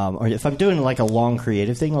 Or if I'm doing like a long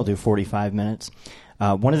creative thing, I'll do 45 minutes.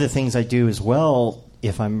 One of the things I do as well,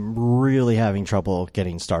 if I'm really having trouble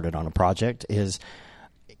getting started on a project, is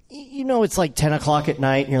it's like 10 o'clock at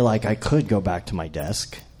night, and you're like, I could go back to my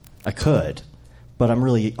desk. I could. But I'm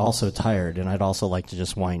really also tired, and I'd also like to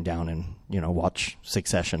just wind down and, watch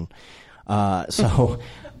Succession. So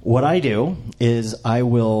what I do is I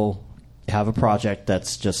will have a project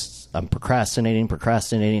that's just, I'm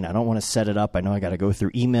procrastinating. I don't want to set it up. I know I got to go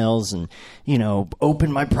through emails and,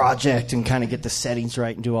 open my project and kind of get the settings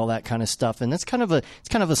right and do all that kind of stuff. And that's kind of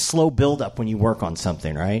a slow build up when you work on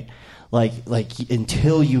something, right? Like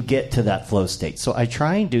until you get to that flow state. So I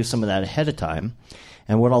try and do some of that ahead of time.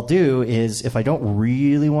 And what I'll do is if I don't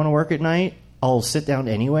really want to work at night, I'll sit down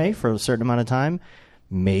anyway for a certain amount of time.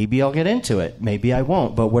 Maybe I'll get into it. Maybe I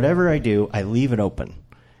won't. But whatever I do, I leave it open.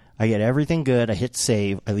 I get everything good. I hit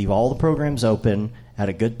save. I leave all the programs open at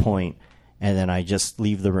a good point, and then I just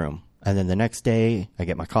leave the room. And then the next day, I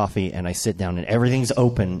get my coffee, and I sit down, and everything's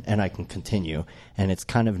open, and I can continue. And it's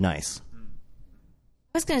kind of nice.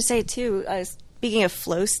 I was going to say, too, speaking of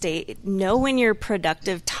flow state, know when your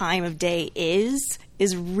productive time of day is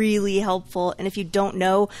really helpful. And if you don't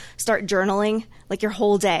know, start journaling, like your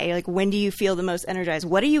whole day. Like, when do you feel the most energized?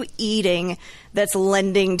 What are you eating that's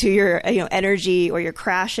lending to your energy or your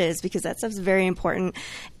crashes? Because that stuff's very important.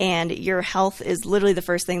 And your health is literally the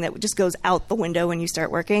first thing that just goes out the window when you start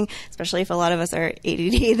working, especially if a lot of us are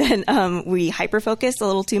ADD, then we hyper-focus a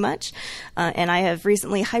little too much. And I have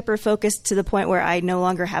recently hyper-focused to the point where I no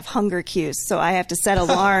longer have hunger cues. So I have to set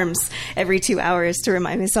alarms every 2 hours to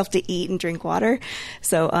remind myself to eat and drink water.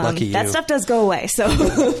 So that stuff does go away.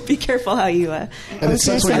 So be careful how you... and it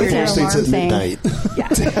sucks when your flow state's at midnight. Yeah.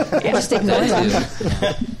 Just ignore them.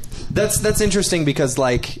 That's interesting because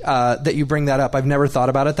that you bring that up. I've never thought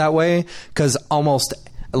about it that way because almost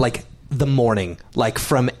like the morning, like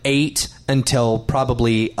from 8 until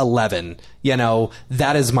probably 11,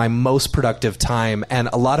 that is my most productive time. And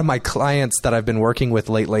a lot of my clients that I've been working with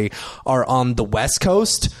lately are on the West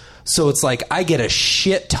Coast. So it's like I get a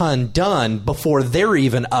shit ton done before they're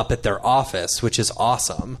even up at their office, which is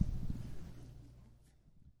awesome.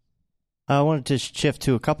 I wanted to shift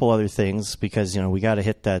to a couple other things because, we got to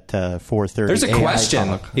hit that 4:30. There's a AI question.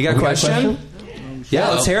 talk. You got a question?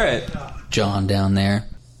 Yeah, let's hear it. John down there.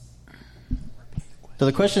 So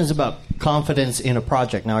the question is about confidence in a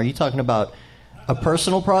project. Now, are you talking about a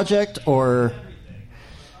personal project or...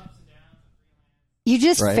 You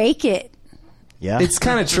just fake it. Yeah. It's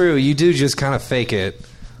kind of true. You do just kind of fake it.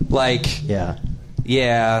 Like... Yeah.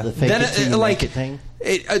 Yeah. The fake it till you make it thing?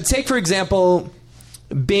 Take, for example...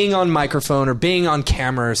 being on microphone or being on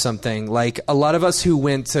camera or something, like a lot of us who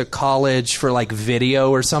went to college for like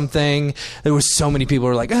video or something, there was so many people who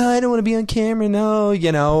were like, I don't want to be on camera,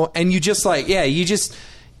 no, and you just you just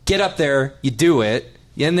get up there, you do it,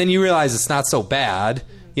 and then you realize it's not so bad,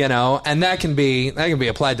 and that can be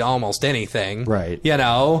applied to almost anything, right?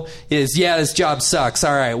 This job sucks.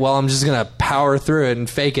 All right, well, I'm just gonna power through it and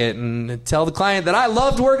fake it and tell the client that I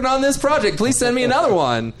loved working on this project. Please send me another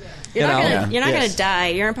one. You're not going to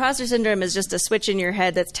die. Your imposter syndrome is just a switch in your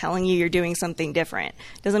head that's telling you you're doing something different.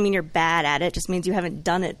 Doesn't mean you're bad at it. It just means you haven't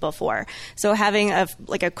done it before. So having a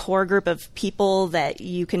core group of people that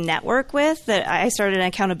you can network with, that I started an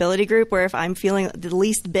accountability group where if I'm feeling the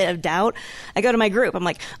least bit of doubt, I go to my group. I'm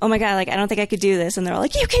like, oh my God, I don't think I could do this. And they're all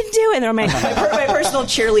like, you can do it. And they're my personal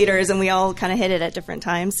cheerleaders, and we all kind of hit it at different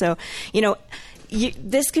times. So,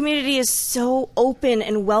 this community is so open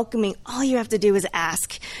and welcoming. All you have to do is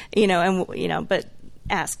ask, but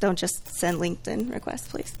ask. Don't just send LinkedIn requests,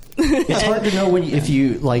 please. It's hard to know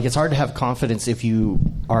it's hard to have confidence if you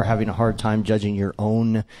are having a hard time judging your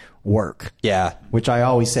own work. Yeah. Which I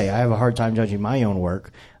always say, I have a hard time judging my own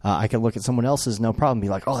work. I can look at someone else's, no problem, be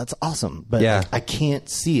like, oh, that's awesome. But I can't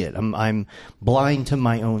see it. I'm blind to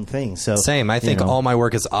my own thing. So same. I think all my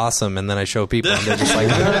work is awesome, and then I show people, and they're just like,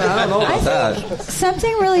 I don't know about that.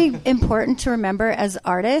 Something really important to remember as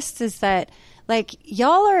artists is that,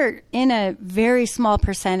 y'all are in a very small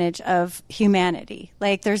percentage of humanity.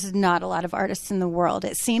 There's not a lot of artists in the world.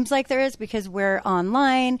 It seems like there is because we're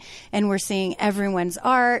online and we're seeing everyone's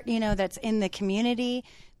art, that's in the community.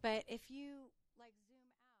 But if you zoom out,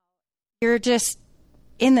 you're just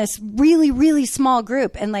in this really, really small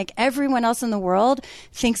group, and everyone else in the world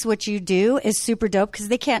thinks what you do is super dope because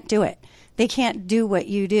they can't do it. They can't do what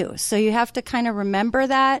you do. So you have to kind of remember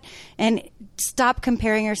that and stop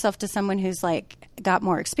comparing yourself to someone who's got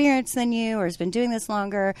more experience than you or has been doing this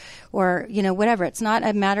longer or, whatever. It's not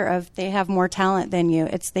a matter of they have more talent than you.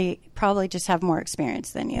 It's they probably just have more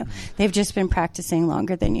experience than you. They've just been practicing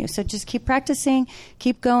longer than you. So just keep practicing,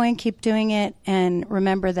 keep going, keep doing it. And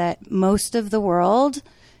remember that most of the world,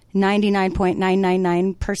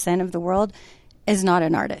 99.999% of the world, is not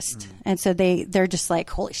an artist. And so they're just like,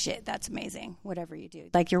 holy shit, that's amazing. Whatever you do.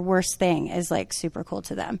 Like your worst thing is like super cool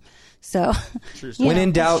to them. So when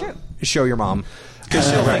in doubt, show your mom. Because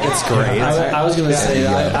she'll think it's great. I was going to say,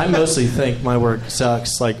 I mostly think my work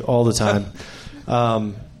sucks like all the time.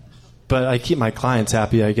 But I keep my clients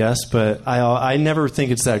happy, I guess. But I never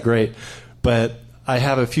think it's that great. But I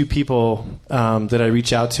have a few people that I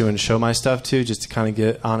reach out to and show my stuff to just to kind of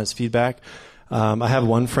get honest feedback. I have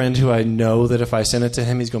one friend who I know that if I send it to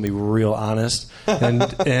him, he's going to be real honest. And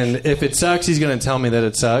if it sucks, he's going to tell me that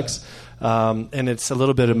it sucks. And it's a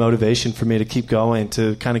little bit of motivation for me to keep going,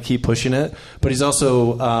 to kind of keep pushing it. But he's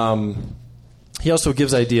also he also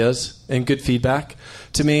gives ideas and good feedback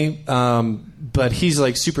to me. But he's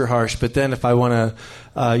like super harsh. But then if I want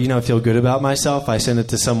to, feel good about myself, I send it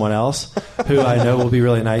to someone else who I know will be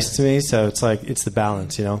really nice to me. So it's like it's the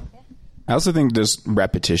balance, you know. I also think just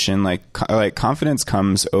repetition, like confidence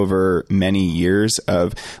comes over many years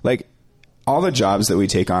of like all the jobs that we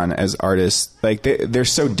take on as artists, like they're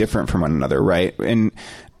so different from one another, right? And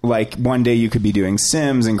like one day you could be doing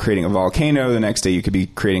Sims and creating a volcano, the next day you could be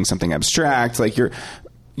creating something abstract. Like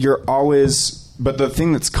you're always, but the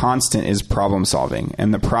thing that's constant is problem solving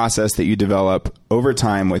and the process that you develop over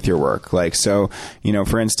time with your work. Like, so,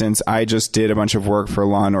 for instance, I just did a bunch of work for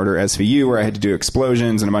Law & Order SVU where I had to do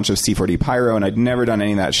explosions and a bunch of C4D pyro, and I'd never done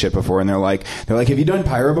any of that shit before. And they're like, have you done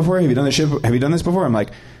pyro before? Have you done this before? I'm like,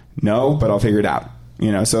 no, but I'll figure it out.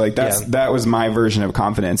 So like that was my version of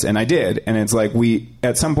confidence, and I did. And it's like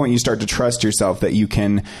at some point you start to trust yourself that you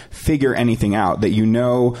can figure anything out, that you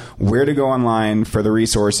know where to go online for the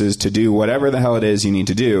resources to do whatever the hell it is you need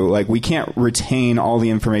to do. Like we can't retain all the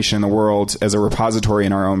information in the world as a repository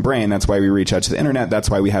in our own brain. That's why we reach out to the internet. That's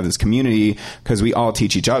why we have this community, because we all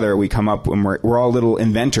teach each other. We come up when we're all little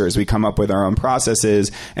inventors. We come up with our own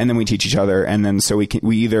processes, and then we teach each other. And then so we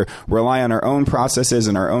either rely on our own processes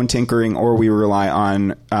and our own tinkering, or we rely on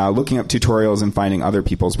looking up tutorials and finding other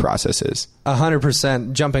people's processes. 100%.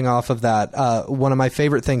 Jumping off of that, one of my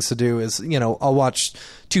favorite things to do is, I'll watch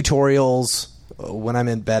tutorials when I'm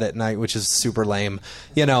in bed at night, which is super lame,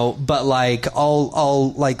 but like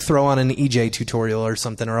I'll like throw on an EJ tutorial or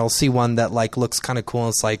something, or I'll see one that like looks kind of cool. And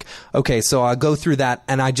it's like, okay, so I'll go through that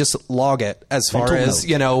and I just log it as far as,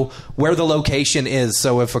 where the location is.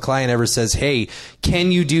 So if a client ever says, hey,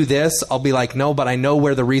 can you do this? I'll be like, no, but I know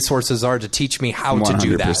where the resources are to teach me how to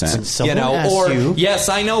do that, yes,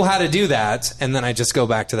 I know how to do that. And then I just go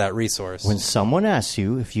back to that resource. When someone asks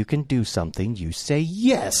you if you can do something, you say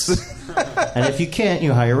yes. And if you can't,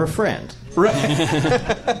 you hire a friend. Right.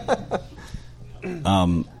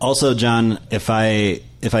 Also, John, if I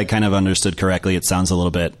kind of understood correctly, it sounds a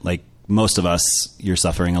little bit like most of us, you're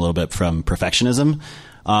suffering a little bit from perfectionism,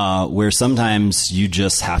 where sometimes you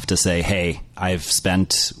just have to say, hey, I've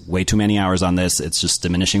spent way too many hours on this. It's just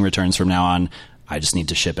diminishing returns from now on. I just need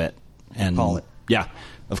to ship it. And call it. Yeah.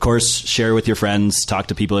 Of course, share with your friends, talk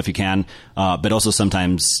to people if you can, but also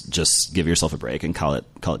sometimes just give yourself a break and call it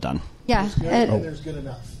done. Yeah. There's good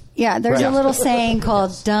enough. Yeah, there's a little saying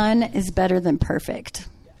called done is better than perfect.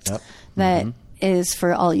 Yep. That is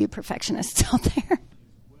for all you perfectionists out there.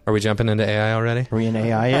 Are we jumping into AI already? Are we in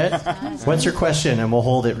AI yet? What's your question? And we'll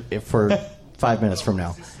hold it for 5 minutes from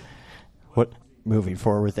now. What? Moving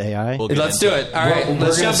forward with AI? Let's do it. All right,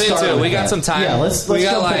 let's jump into it. We got some time. Yeah, let's we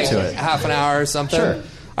got jump like into it. half an hour or something. Sure.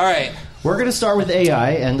 All right. We're going to start with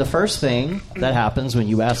AI, and the first thing that happens when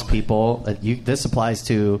you ask people, this applies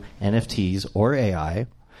to NFTs or AI,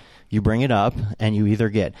 you bring it up, and you either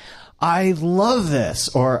get, I love this,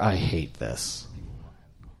 or I hate this.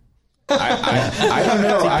 I don't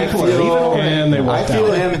know. I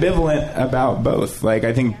feel ambivalent about both. Like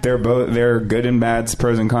I think they're good and bad,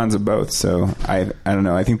 pros and cons of both. So I don't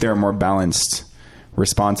know. I think there are more balanced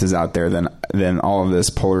responses out there than all of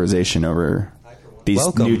this polarization over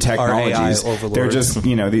these new technologies. They're just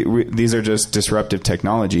these are just disruptive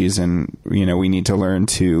technologies, and we need to learn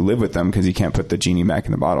to live with them because you can't put the genie back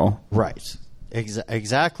in the bottle. Right.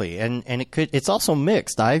 Exactly. And it's also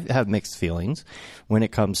mixed. I have mixed feelings when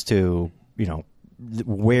it comes to,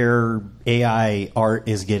 where AI art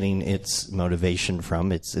is getting its motivation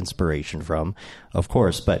from, its inspiration from, of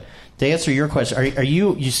course. But to answer your question,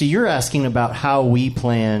 you're asking about how we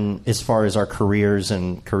plan as far as our careers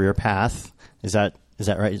and career path. Is that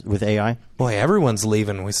right with AI? Boy, everyone's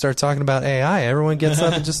leaving. We start talking about AI. Everyone gets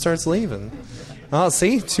up and just starts leaving. Oh,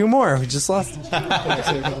 see? 2 more. We just lost.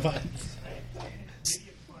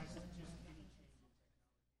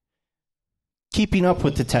 Keeping up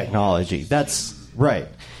with the technology. That's right.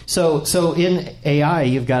 So in AI,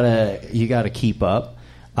 you got to keep up.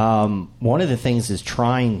 One of the things is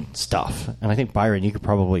trying stuff. And I think, Byron, you could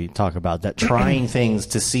probably talk about that, trying things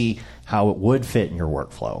to see how it would fit in your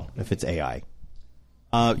workflow if it's AI.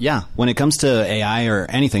 Yeah, when it comes to AI or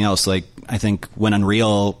anything else, like I think when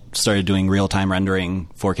Unreal started doing real-time rendering,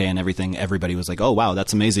 4K and everything, everybody was like, oh, wow,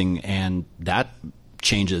 that's amazing. And that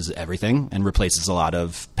changes everything and replaces a lot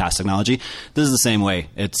of past technology. This is the same way.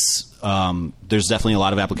 It's there's definitely a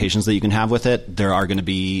lot of applications that you can have with it. There are going to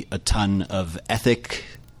be a ton of ethic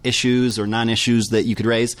issues or non-issues that you could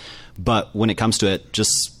raise. But when it comes to it,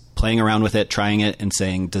 just playing around with it, trying it, and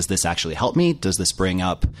saying, does this actually help me? Does this bring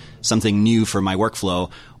up something new for my workflow?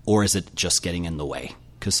 Or is it just getting in the way?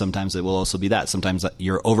 Because sometimes it will also be that. Sometimes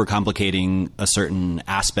you're overcomplicating a certain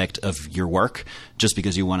aspect of your work just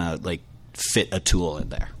because you want to like fit a tool in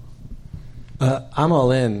there. I'm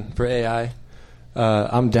all in for AI.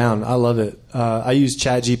 I'm down. I love it. I use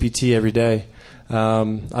ChatGPT every day.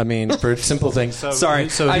 I mean, for simple things. Sorry,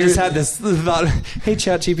 I just had this thought. Hey,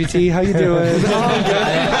 ChatGPT, how you doing?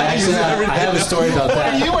 I have a story about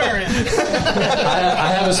that. What are you wearing?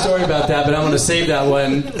 I have a story about that, but I'm going to save that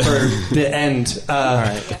one for the end. All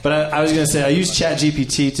right. But I was going to say I use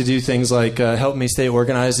ChatGPT to do things like help me stay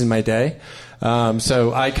organized in my day.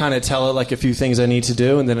 So I kind of tell it like a few things I need to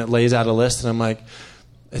do, and then it lays out a list, and I'm like,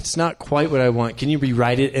 it's not quite what I want. Can you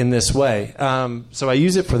rewrite it in this way? So I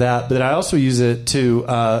use it for that, but I also use it to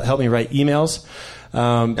help me write emails.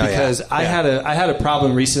 Because I had a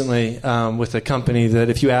problem recently with a company that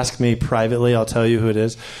if you ask me privately, I'll tell you who it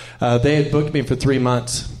is. They had booked me for 3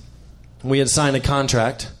 months. We had signed a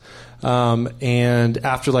contract. And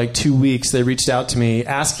after like 2 weeks, they reached out to me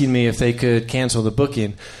asking me if they could cancel the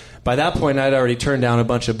booking. By that point, I'd already turned down a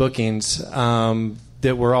bunch of bookings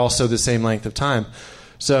that were also the same length of time.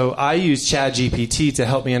 So I used ChatGPT to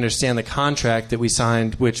help me understand the contract that we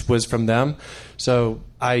signed, which was from them. So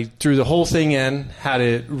I threw the whole thing in, had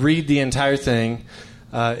it read the entire thing.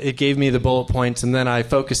 It gave me the bullet points, and then I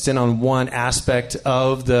focused in on one aspect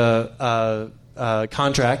of the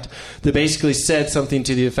contract that basically said something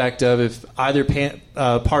to the effect of if either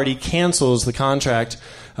party cancels the contract,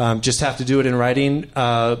 just have to do it in writing,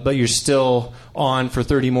 but you're still on for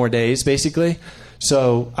 30 more days, basically.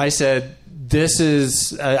 So I said,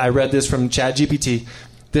 I read this from ChatGPT.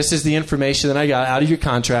 This is the information that I got out of your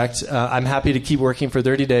contract. I'm happy to keep working for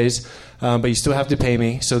 30 days, but you still have to pay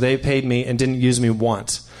me. So they paid me and didn't use me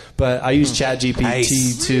once. But I use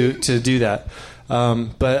ChatGPT to do that.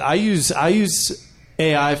 But I use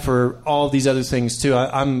AI for all these other things too.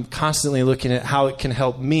 I'm constantly looking at how it can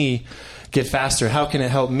help me get faster. How can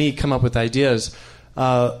it help me come up with ideas?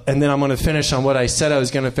 And then I'm going to finish on what I said I was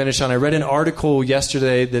going to finish on. I read an article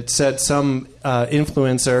yesterday that said some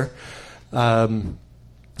influencer,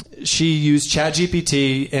 she used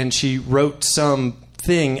ChatGPT and she wrote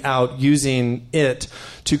something out using it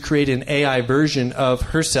to create an AI version of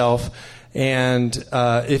herself. And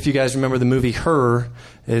if you guys remember the movie Her,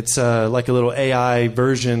 it's like a little AI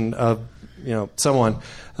version of someone.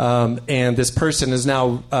 And this person is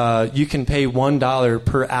now, you can pay $1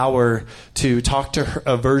 per hour to talk to her,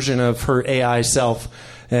 a version of her AI self.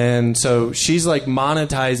 And so she's like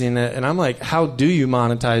monetizing it. And I'm like, how do you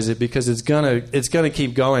monetize it? Because it's gonna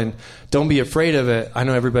keep going. Don't be afraid of it. I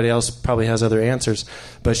know everybody else probably has other answers,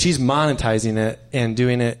 but she's monetizing it and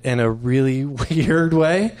doing it in a really weird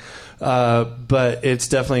way. But it's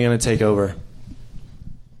definitely going to take over.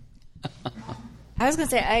 I was going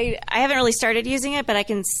to say, I haven't really started using it, but I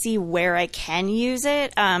can see where I can use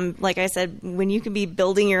it. Like I said, when you can be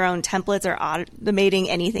building your own templates or automating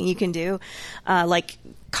anything you can do, like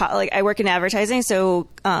I work in advertising, so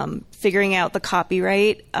figuring out the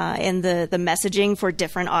copyright and the messaging for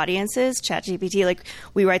different audiences, ChatGPT, like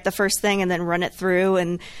we write the first thing and then run it through,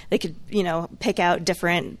 and they could, pick out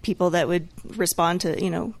different people that would respond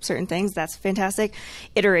to, certain things. That's fantastic.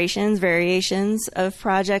 Iterations, variations of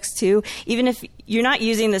projects too. Even if you're not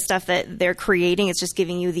using the stuff that they're creating, it's just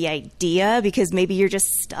giving you the idea because maybe you're just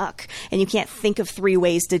stuck and you can't think of 3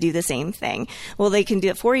 ways to do the same thing. Well, they can do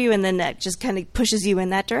it for you, and then that just kind of pushes you in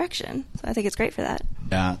that direction. So I think it's great for that.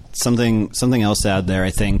 Yeah, something else to add there.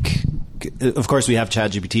 I think, of course, we have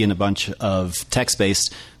ChatGPT and a bunch of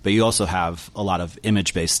text-based, but you also have a lot of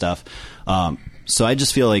image-based stuff. So I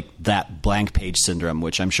just feel like that blank page syndrome,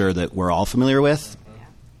 which I'm sure that we're all familiar with,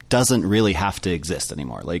 doesn't really have to exist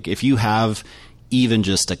anymore. Like if you have even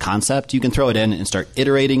just a concept, you can throw it in and start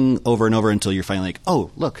iterating over and over until you're finally like,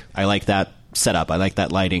 oh, look, I like that setup, I like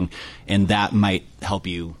that lighting, and that might help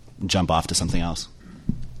you jump off to something else.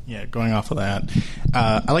 Yeah, going off of that,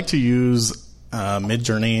 I like to use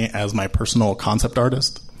Midjourney as my personal concept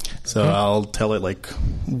artist. So I'll tell it like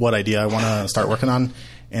what idea I want to start working on,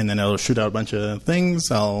 and then it'll shoot out a bunch of things.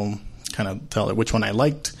 I'll kind of tell it which one I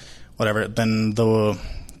liked, whatever. Then the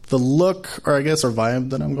look, or I guess, or vibe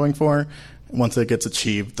that I'm going for, once it gets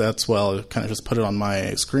achieved, that's I'll kind of just put it on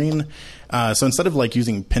my screen. So instead of like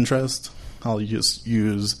using Pinterest, I'll just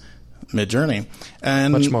use Midjourney,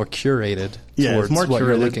 and much more curated. Yeah, towards it's more what curated,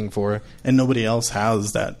 you're looking for, and nobody else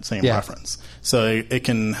has that same reference. So it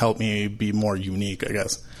can help me be more unique, I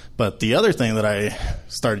guess. But the other thing that I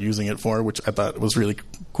started using it for, which I thought was really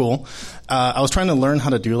cool, I was trying to learn how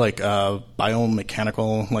to do like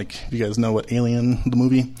biomechanical, like you guys know what Alien, the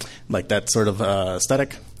movie, like that sort of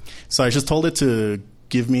aesthetic. So I just told it to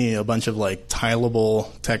give me a bunch of like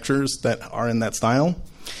tileable textures that are in that style.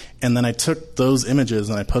 And then I took those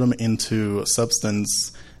images and I put them into a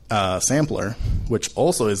Substance sampler, which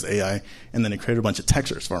also is AI, and then it created a bunch of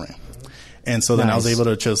textures for me. And so then I was able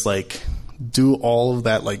to just like do all of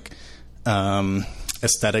that like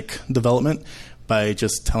aesthetic development by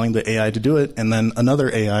just telling the AI to do it, and then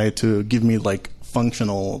another AI to give me like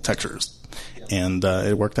functional textures. And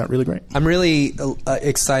it worked out really great. I'm really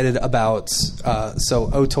excited about, so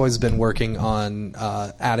Otoy's been working on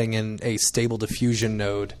adding in a stable diffusion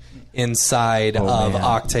node inside of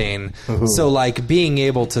Octane. Ooh. So like being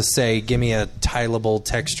able to say, give me a tileable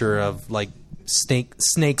texture of like snake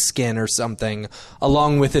skin or something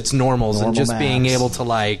along with its normals, and just being able to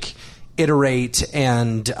like iterate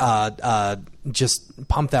and just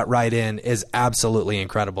pump that right in is absolutely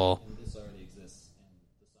incredible.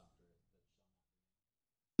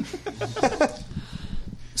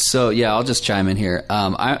 So, yeah, I'll just chime in here.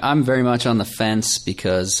 I'm very much on the fence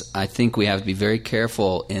because I think we have to be very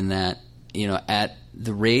careful in that, at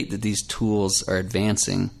the rate that these tools are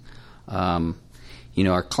advancing,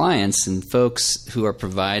 our clients and folks who are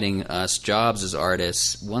providing us jobs as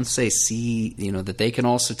artists, once they see, that they can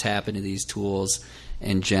also tap into these tools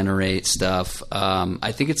and generate stuff,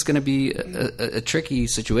 I think it's going to be a tricky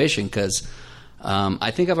situation because I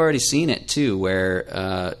think I've already seen it too, where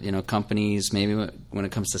companies, maybe when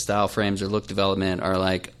it comes to style frames or look development, are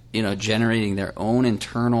like generating their own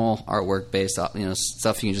internal artwork based off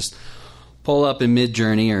stuff you can just pull up in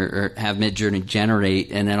Midjourney or have Midjourney generate,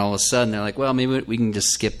 and then all of a sudden they're like, well, maybe we can just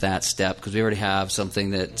skip that step because we already have something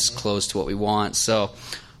that's close to what we want. So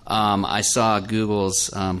I saw Google's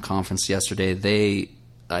conference yesterday.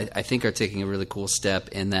 I think are taking a really cool step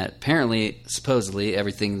in that apparently, supposedly,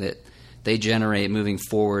 everything that they generate moving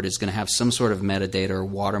forward is going to have some sort of metadata or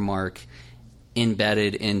watermark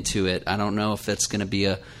embedded into it. I don't know if that's going to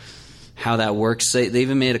be how that works. They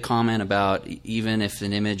even made a comment about even if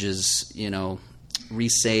an image is,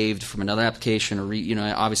 resaved from another application or,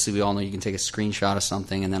 obviously we all know you can take a screenshot of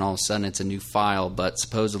something and then all of a sudden it's a new file, but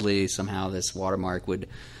supposedly somehow this watermark would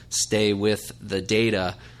stay with the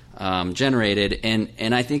data generated,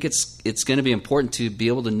 and I think it's going to be important to be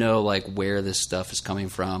able to know like where this stuff is coming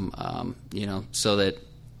from, so that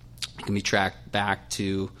it can be tracked back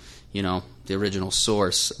to the original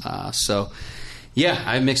source. So yeah,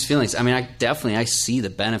 I have mixed feelings. I mean, I see the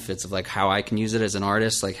benefits of like how I can use it as an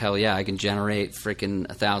artist. Like hell yeah, I can generate freaking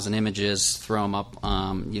 1,000 images, throw them up,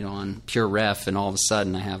 on Pure Ref, and all of a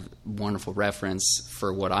sudden I have wonderful reference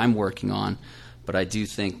for what I'm working on. But I do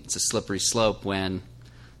think it's a slippery slope when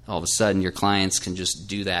all of a sudden your clients can just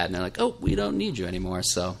do that and they're like, oh, we don't need you anymore.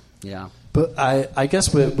 So, yeah. But I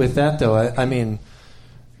guess with that, though, I mean,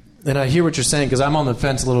 and I hear what you're saying because I'm on the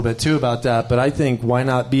fence a little bit, too, about that. But I think why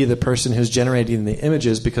not be the person who's generating the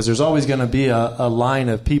images, because there's always going to be a line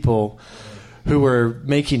of people who are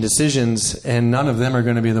making decisions, and none of them are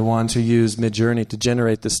going to be the ones who use Midjourney to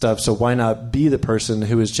generate the stuff. So why not be the person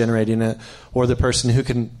who is generating it or the person who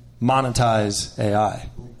can monetize AI?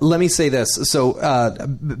 Let me say this. So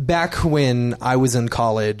back when I was in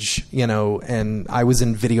college, and I was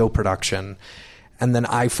in video production, and then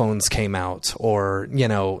iPhones came out, or,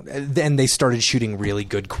 then they started shooting really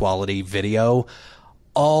good quality video,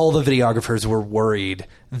 all the videographers were worried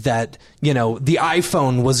that, the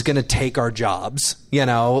iPhone was going to take our jobs.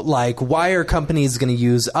 Like, why are companies going to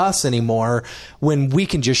use us anymore when we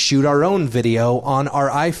can just shoot our own video on our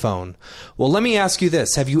iPhone? Well, let me ask you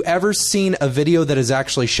this. Have you ever seen a video that is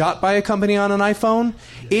actually shot by a company on an iPhone?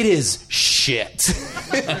 It is shit.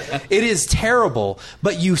 It is terrible.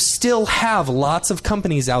 But you still have lots of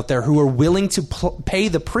companies out there who are willing to pay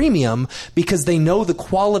the premium because they know the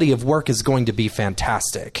quality of work is going to be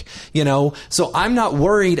fantastic. So I'm not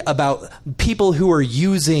worried about people who are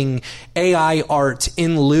using AI art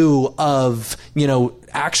in lieu of,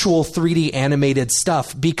 actual 3D animated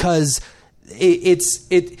stuff, because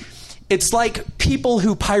it's like people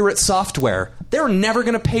who pirate software. They're never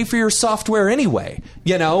going to pay for your software anyway,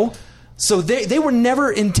 So they were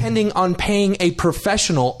never intending on paying a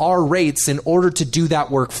professional our rates in order to do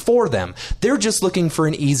that work for them. They're just looking for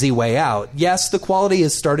an easy way out. Yes, the quality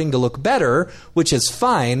is starting to look better, which is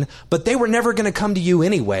fine, but they were never going to come to you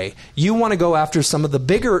anyway. You want to go after some of the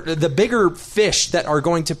bigger fish that are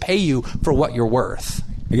going to pay you for what you're worth.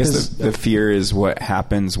 I guess the fear is what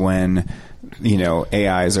happens when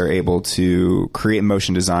AIs are able to create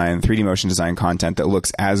 3D motion design content that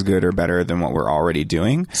looks as good or better than what we're already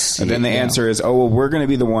doing. And then the answer is, we're going to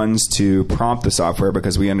be the ones to prompt the software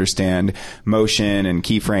because we understand motion and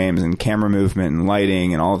keyframes and camera movement and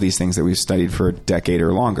lighting and all of these things that we've studied for a decade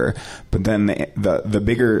or longer. But then the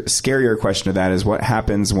bigger, scarier question of that is what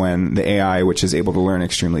happens when the AI, which is able to learn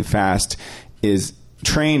extremely fast, is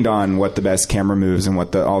trained on what the best camera moves and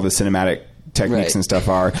what all the cinematic techniques and stuff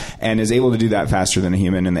are, and is able to do that faster than a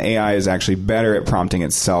human, and the AI is actually better at prompting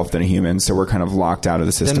itself than a human, so we're kind of locked out of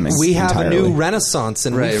the system. Then we have entirely. A new renaissance,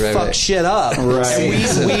 and we fuck shit up.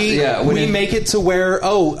 And we make it to where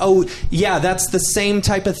that's the same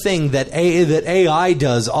type of thing that AI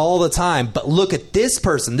does all the time. But look at this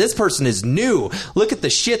person. This person is new. Look at the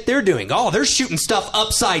shit they're doing. They're shooting stuff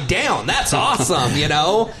upside down. That's awesome.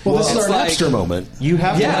 Well, this is our Napster moment. You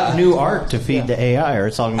have to have new art to feed the AI, or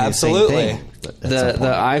it's all going to be the same thing. The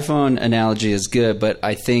iPhone analogy is good, but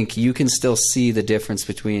I think you can still see the difference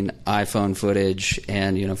between iPhone footage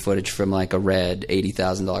and footage from like a red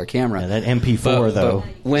 $80,000 camera. Yeah, that MP4 though.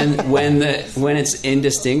 But when it's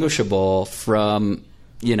indistinguishable from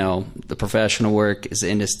the professional work is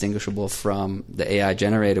indistinguishable from the AI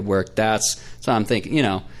generated work. So I'm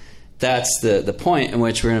thinking that's the point in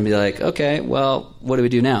which we're going to be like, okay, well, what do we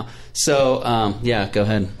do now? So go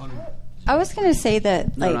ahead. I was going to say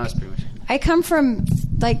that that's pretty much. I come from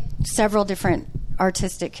several different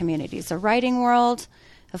artistic communities: a writing world,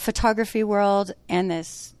 a photography world, and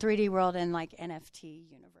this 3D world and NFT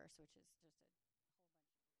universe, which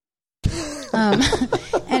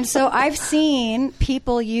is and so I've seen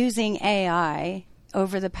people using AI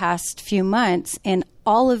over the past few months in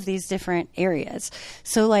all of these different areas.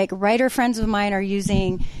 So writer friends of mine are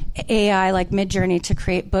using AI like Midjourney to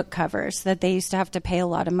create book covers that they used to have to pay a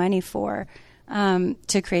lot of money for.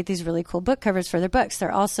 To create these really cool book covers for their books. They're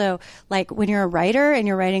also when you're a writer and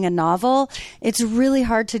you're writing a novel, it's really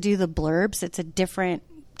hard to do the blurbs. It's a different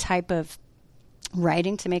type of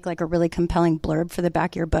writing to make a really compelling blurb for the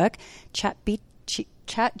back of your book.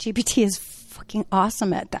 ChatGPT is fucking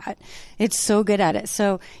awesome at that. It's so good at it.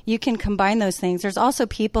 So you can combine those things. There's also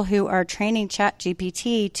people who are training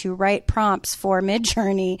ChatGPT to write prompts for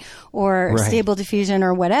Midjourney or Stable Diffusion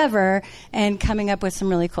or whatever, and coming up with some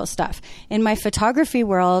really cool stuff. In my photography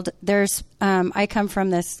world, there's I come from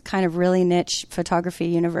this kind of really niche photography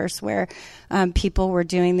universe where people were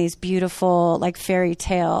doing these beautiful fairy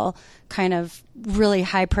tale kind of really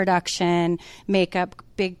high production makeup,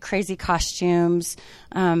 big crazy costumes,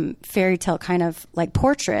 fairy tale kind of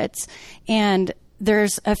portraits. And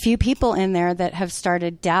there's a few people in there that have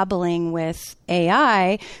started dabbling with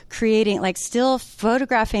AI, creating still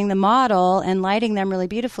photographing the model and lighting them really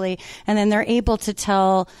beautifully, and then they're able to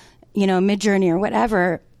tell Midjourney or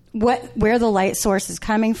whatever where the light source is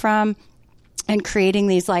coming from, and creating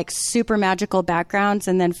these super magical backgrounds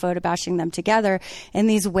and then photobashing them together in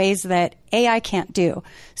these ways that AI can't do.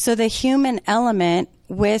 So the human element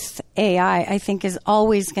with AI, I think, is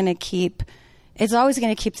always going to keep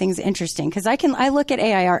things interesting, because I look at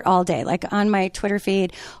AI art all day. On my Twitter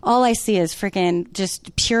feed, all I see is freaking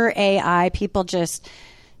just pure AI. People just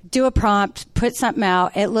do a prompt, put something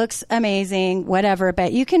out. It looks amazing, whatever,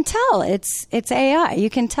 but you can tell it's AI. You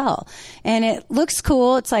can tell. And it looks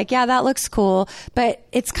cool. It's that looks cool, but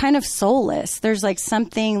it's kind of soulless. There's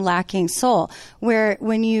something lacking soul, where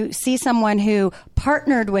when you see someone who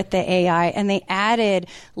partnered with the AI and they added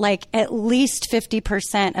at least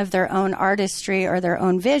 50% of their own artistry or their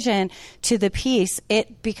own vision to the piece,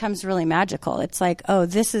 it becomes really magical. It's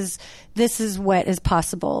this is what is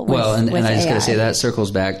possible with, and I just AI. gotta say that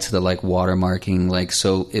circles back to the watermarking.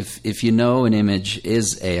 So if an image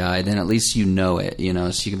is AI, then at least it,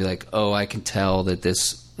 so you can be I can tell that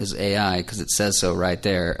this is AI because it says so right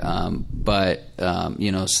there. So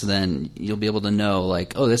then you'll be able to know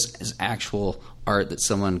this is actual art that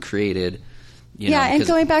someone created. And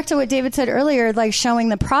going back to what David said earlier, showing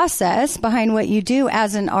the process behind what you do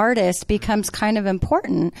as an artist becomes kind of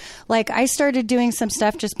important. I started doing some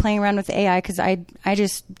stuff just playing around with AI because I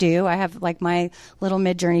just do. I have my little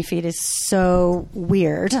Midjourney feed is so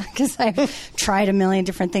weird because I've tried a million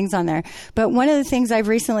different things on there. But one of the things I've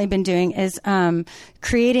recently been doing is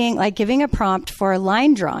creating, like giving a prompt for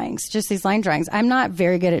line drawings, just these line drawings. I'm not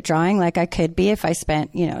very good at drawing like I could be if I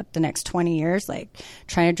spent, the next 20 years like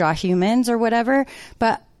trying to draw humans or whatever.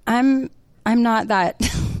 But I'm not that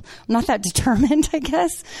I'm not that determined, I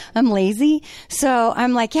guess. I'm lazy. So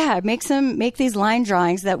I'm like, make these line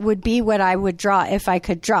drawings that would be what I would draw if I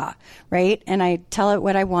could draw, right? And I tell it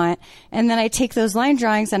what I want. And then I take those line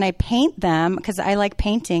drawings and I paint them, because I like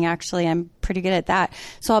painting, actually. I'm pretty good at that.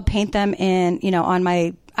 So I'll paint them in, on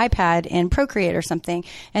my iPad in Procreate or something.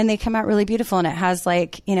 And they come out really beautiful. And it has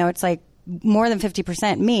it's like more than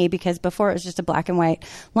 50% me, because before it was just a black and white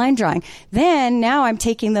line drawing. Then now I'm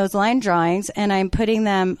taking those line drawings and I'm putting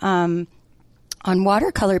them on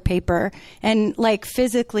watercolor paper and like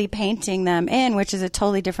physically painting them in, which is a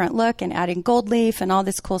totally different look, and adding gold leaf and all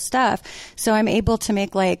this cool stuff. So I'm able to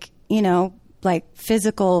make like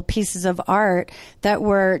physical pieces of art that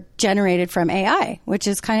were generated from AI, which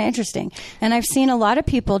is kind of interesting. And I've seen a lot of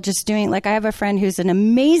people just doing, like I have a friend who's an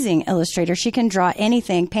amazing illustrator. She can draw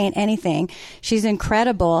anything, paint anything. She's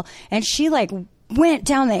incredible. And she went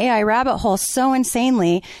down the AI rabbit hole so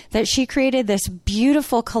insanely that she created this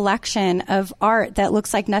beautiful collection of art that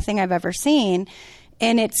looks like nothing I've ever seen.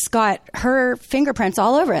 And it's got her fingerprints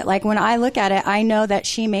all over it. Like when I look at it, I know that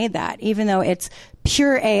she made that, even though it's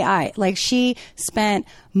pure AI. Like she spent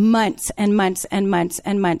months and months and months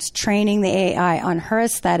and months training the AI on her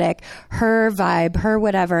aesthetic, her vibe, her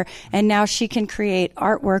whatever. And now she can create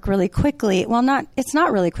artwork really quickly. Well, it's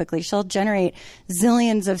not really quickly. She'll generate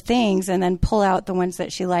zillions of things and then pull out the ones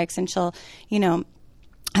that she likes. And she'll,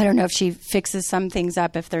 I don't know if she fixes some things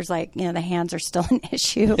up, if there's the hands are still an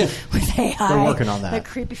issue with AI. They're working on that. The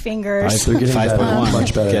creepy fingers. They're getting better.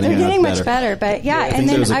 Much better. They're getting much better. But yeah, I think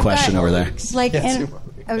there was a question over there.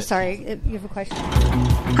 Oh, sorry. You have a question?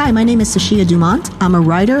 Hi, my name is Sashia Dumont. I'm a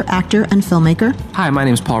writer, actor, and filmmaker. Hi, my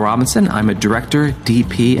name is Paul Robinson. I'm a director,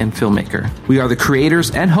 DP, and filmmaker. We are the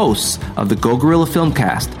creators and hosts of the Go Gorilla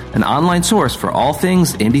Filmcast, an online source for all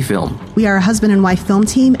things indie film. We are a husband and wife film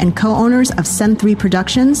team and co-owners of Send 3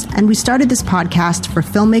 Productions, and we started this podcast for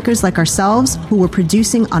filmmakers like ourselves who were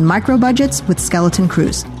producing on micro budgets with skeleton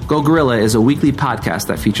crews. Go Gorilla is a weekly podcast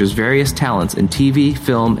that features various talents in TV,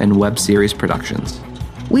 film, and web series productions.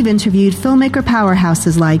 We've interviewed filmmaker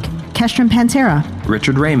powerhouses like Kestrin Pantera,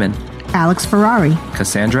 Richard Raymond, Alex Ferrari,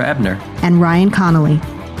 Cassandra Ebner, and Ryan Connolly.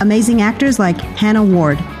 Amazing actors like Hannah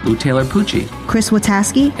Ward, Lou Taylor Pucci, Chris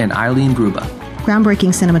Wataski, and Eileen Gruba.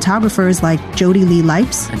 Groundbreaking cinematographers like Jody Lee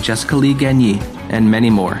Lipes, and Jessica Lee Gagné, and many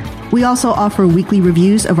more. We also offer weekly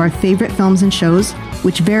reviews of our favorite films and shows,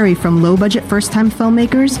 which vary from low-budget first-time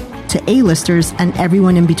filmmakers to A-listers and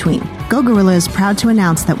everyone in between. Go Gorilla is proud to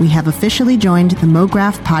announce that we have officially joined the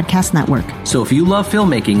MoGraph Podcast Network. So if you love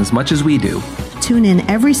filmmaking as much as we do, tune in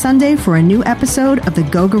every Sunday for a new episode of the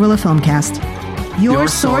Go Gorilla Filmcast. Your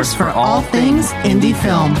source for all things indie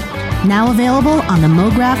film. Now available on the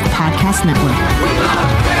MoGraph Podcast Network.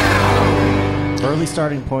 Early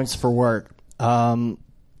starting points for work.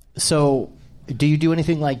 So, do you do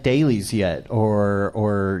anything like dailies yet,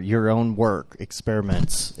 or your own work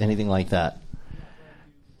experiments, anything like that?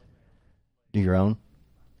 Do your own?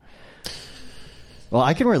 Well,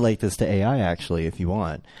 I can relate this to AI actually, if you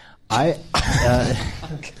want. This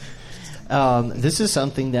is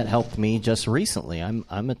something that helped me just recently. I'm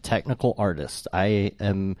a technical artist. I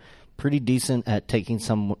am pretty decent at taking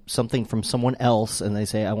something from someone else, and they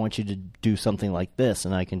say, I want you to do something like this,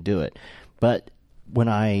 and I can do it. But when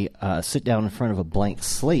I sit down in front of a blank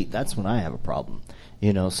slate, that's when I have a problem.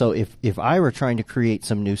 So if I were trying to create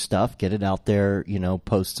some new stuff, get it out there,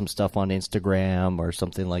 post some stuff on Instagram or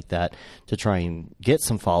something like that to try and get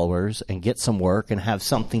some followers and get some work and have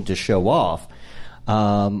something to show off,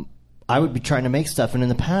 I would be trying to make stuff. And in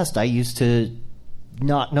the past, I used to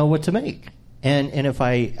not know what to make. And if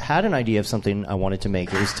I had an idea of something I wanted to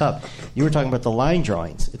make, it was tough. You were talking about the line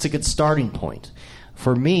drawings. It's a good starting point.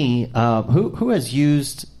 For me, who has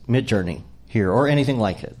used Midjourney here or anything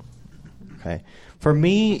like it? Okay. For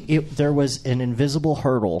me, there was an invisible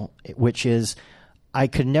hurdle, which is I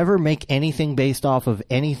could never make anything based off of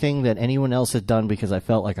anything that anyone else had done because I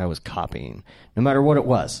felt like I was copying, no matter what it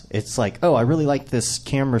was. It's like, oh, I really like this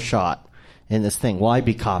camera shot in this thing. Well, I'd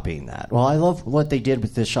be copying that. Well, I love what they did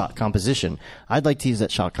with this shot composition. I'd like to use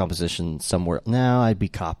that shot composition somewhere. Now I'd be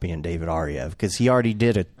copying David Ariev because he already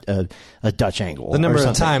did a Dutch angle. The number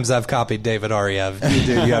of times I've copied David Ariev,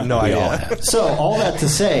 you have no idea. So all that to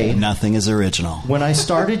say, nothing is original. When I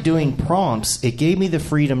started doing prompts, it gave me the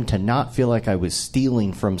freedom to not feel like I was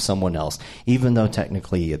stealing from someone else, even though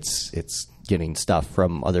technically it's getting stuff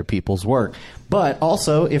from other people's work. But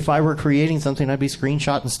also, if I were creating something, I'd be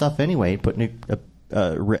screenshotting stuff anyway, putting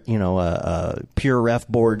pure ref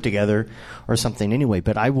board together or something anyway.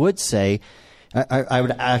 But I would say, I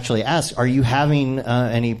would actually ask, are you having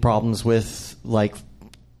any problems with like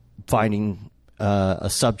finding a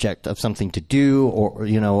subject of something to do,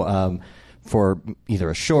 or for either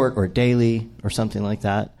a short or daily or something like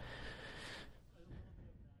that?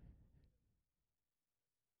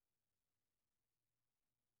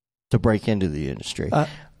 To break into the industry.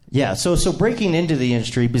 So breaking into the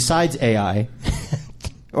industry besides AI,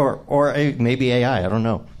 or maybe AI, I don't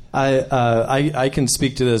know. I can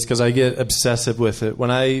speak to this because I get obsessive with it. When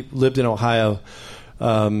I lived in Ohio,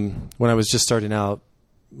 when I was just starting out,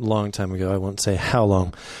 a long time ago, I won't say how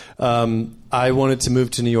long, I wanted to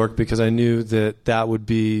move to New York because I knew that would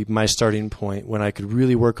be my starting point when I could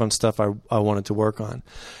really work on stuff I wanted to work on.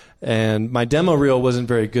 And my demo reel wasn't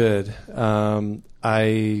very good.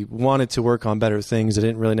 I wanted to work on better things. I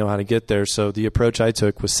didn't really know how to get there. So the approach I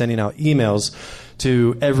took was sending out emails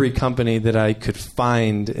to every company that I could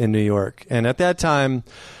find in New York. And at that time,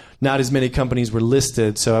 not as many companies were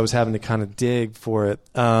listed, so I was having to kind of dig for it.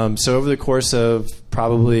 So over the course of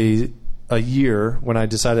probably a year, when I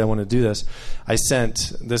decided I wanted to do this,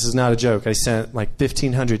 this is not a joke, I sent like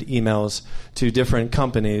 1,500 emails to different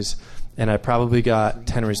companies, and I probably got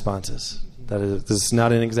 10 responses. This is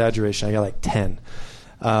not an exaggeration. I got like 10.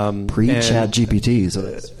 Pre-Chat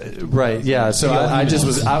GPTs. Right, yeah. So I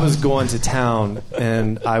was going to town,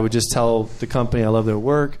 and I would just tell the company I love their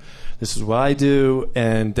work. This is what I do.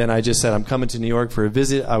 And then I just said, I'm coming to New York for a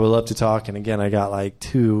visit. I would love to talk. And again, I got like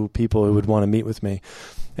 2 people who would want to meet with me.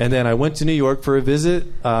 And then I went to New York for a visit,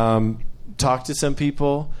 talked to some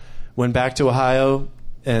people, went back to Ohio,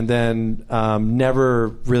 and then never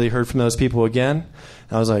really heard from those people again.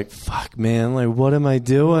 I was like, fuck, man, like, what am I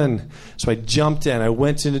doing? So I jumped in. I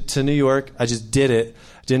went to New York. I just did it.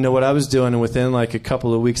 Didn't know what I was doing. And within like a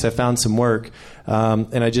couple of weeks, I found some work.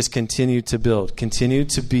 And I just continued to build, continued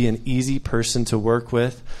to be an easy person to work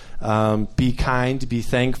with, be kind, be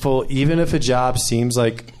thankful. Even if a job seems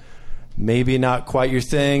like maybe not quite your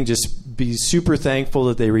thing, just be super thankful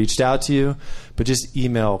that they reached out to you, but just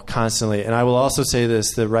email constantly. And I will also say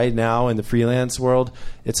this, that right now in the freelance world,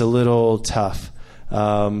 it's a little tough.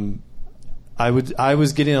 I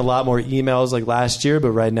was getting a lot more emails like last year,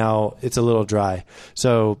 but right now it's a little dry.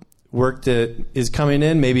 So work that is coming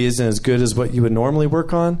in maybe isn't as good as what you would normally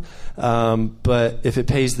work on. But if it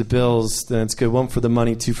pays the bills, then it's good. 1, for the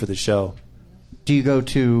money, 2, for the show. Do you go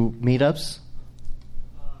to meetups?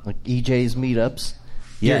 Like EJ's meetups?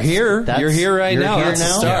 Yes, you're here right now. That's a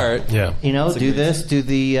start. Yeah. Do this, do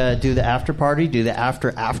the after party, do the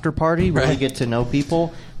after party, really get to know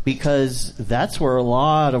people. Because that's where a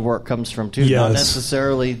lot of work comes from, too. Yes. Not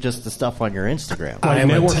necessarily just the stuff on your Instagram.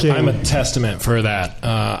 I'm a testament for that.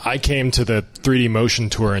 I came to the 3D Motion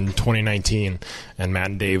Tour in 2019, and Matt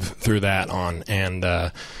and Dave threw that on, and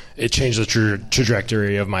it changed the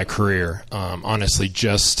trajectory of my career. Honestly,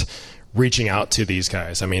 just reaching out to these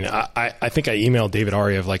guys. I mean, I think I emailed David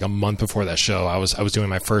Ariev like a month before that show. I was doing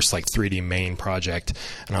my first like 3D main project,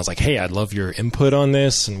 and I was like, hey, I'd love your input on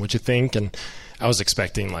this and what you think. And I was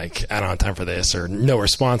expecting like, I don't have time for this, or no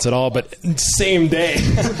response at all. But same day,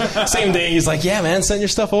 he's like, yeah, man, send your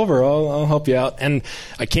stuff over. I'll help you out. And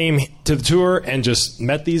I came to the tour and just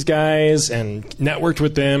met these guys and networked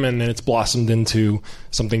with them, and then it's blossomed into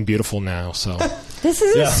something beautiful now. So this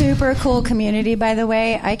is a super cool community, by the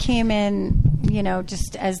way. I came in,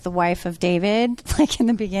 just as the wife of David, like in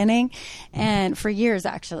the beginning, and for years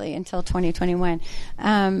actually until 2021,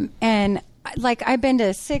 and. Like, I've been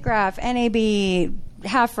to SIGGRAPH, NAB,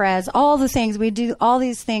 Half Res, all the things. We do all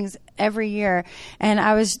these things every year. And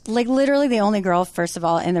I was, like, literally the only girl, first of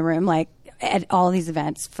all, in the room, like, at all these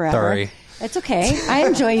events forever. Sorry. It's okay. I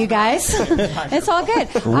enjoy you guys. It's all good.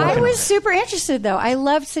 I was super interested, though. I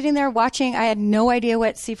loved sitting there watching. I had no idea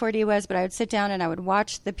what C4D was, but I would sit down and I would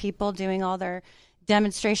watch the people doing all their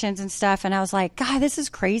demonstrations and stuff. And I was like, God, this is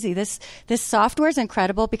crazy. This software is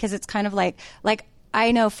incredible because it's kind of like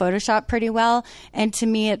I know Photoshop pretty well, and to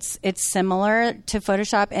me it's similar to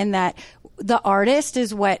Photoshop in that the artist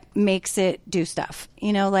is what makes it do stuff.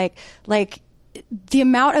 Like the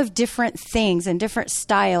amount of different things and different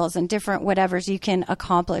styles and different whatevers you can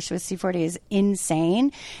accomplish with C4D is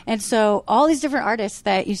insane. And so all these different artists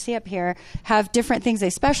that you see up here have different things they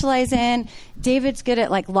specialize in. David's good at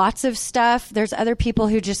like lots of stuff. There's other people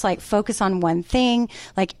who just like focus on one thing,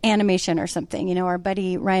 like animation or something. Our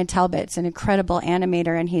buddy Ryan Talbot's an incredible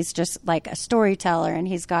animator, and he's just like a storyteller, and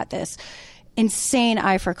he's got this insane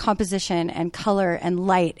eye for composition and color and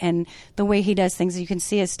light and the way he does things. You can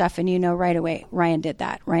see his stuff and you know right away, Ryan did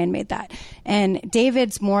that. Ryan made that. And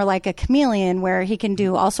David's more like a chameleon where he can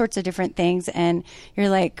do all sorts of different things and you're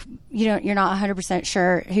like, you're not 100%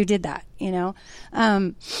 sure who did that,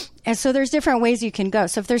 And so there's different ways you can go.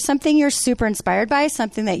 So if there's something you're super inspired by,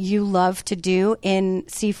 something that you love to do in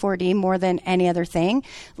C4D more than any other thing,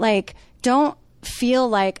 like don't feel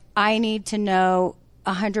like I need to know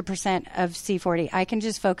 100% of C4D. I can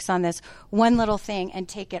just focus on this one little thing and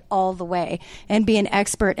take it all the way and be an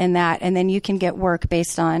expert in that. And then you can get work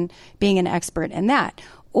based on being an expert in that.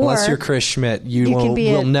 Or unless you're Chris Schmidt, you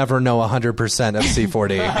will never know 100% of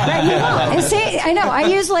C4D. Right, you won't. See, I know. I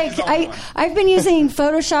use I've been using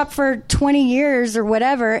Photoshop for 20 years or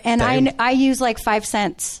whatever, and I use like 5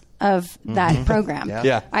 cents of that program.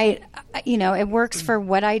 Yeah. It works for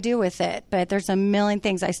what I do with it, but there's a million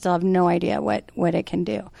things I still have no idea what it can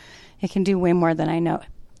do. It can do way more than I know.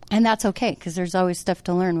 And that's okay because there's always stuff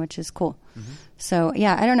to learn, which is cool. So,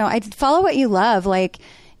 yeah, I don't know. I follow what you love. Like,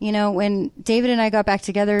 when David and I got back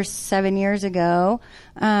together 7 years ago,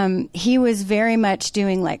 he was very much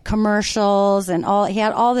doing like commercials and he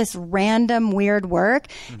had all this random weird work.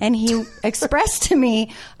 And he expressed to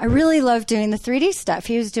me, I really love doing the 3D stuff.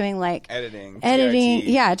 He was doing like editing. TRT,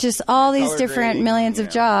 yeah, just all these different grading, millions of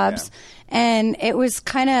jobs. Yeah. And it was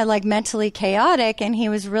kind of like mentally chaotic, and he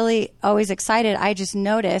was really always excited. I just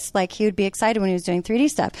noticed, like, he would be excited when he was doing 3D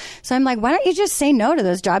stuff. So I'm like, why don't you just say no to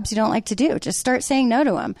those jobs you don't like to do? Just start saying no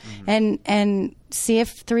to them and see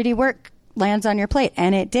if 3D work lands on your plate.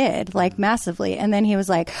 And it did, like, massively. And then he was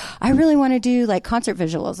like, I really want to do like concert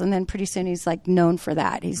visuals. And then pretty soon he's like known for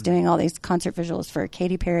that. He's doing all these concert visuals for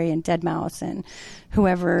Katy Perry and Deadmau5 and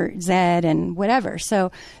whoever, Zed and whatever.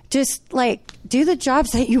 So just like do the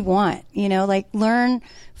jobs that you want, like learn,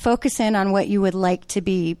 focus in on what you would like to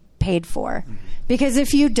be paid for. Because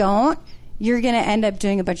if you don't, you're going to end up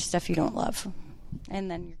doing a bunch of stuff you don't love. And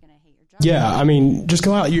then you're going to hate your job. Yeah. I mean, just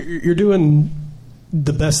go out. You're doing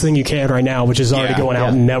the best thing you can right now, which is already going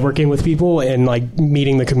out and networking with people and like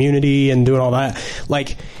meeting the community and doing all that.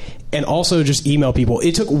 Like, and also just email people.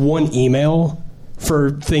 It took one email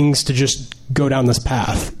for things to just go down this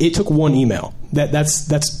path. It took one email.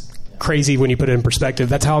 That's crazy when you put it in perspective.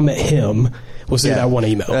 That's how I met him, was through that one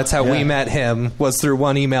email. That's how we met him, was through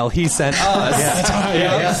one email he sent us.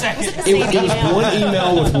 It was one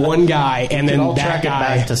email with one guy, and then I'll that track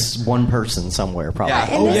guy it back to one person somewhere,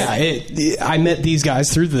 probably. I met these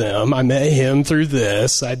guys through them. I met him through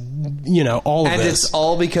this. All of and this. And it's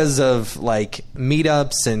all because of like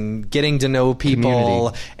meetups and getting to know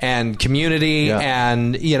people and community.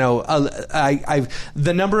 And I've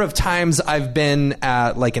the number of times I've been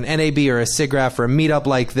at like an NAB or a SIGGRAPH or a meetup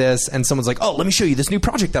like this, and someone's like, "Oh, let me show you this new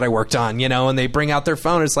project that I worked on," and they bring out their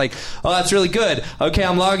phone. It's like, "Oh, that's really good. Okay,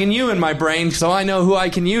 I'm logging you in my brain so I know who I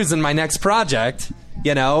can use in my next project."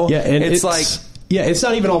 Yeah, and it's like. Yeah, it's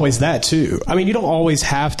not even always that, too. I mean, you don't always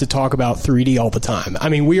have to talk about 3D all the time. I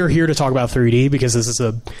mean, we are here to talk about 3D because this is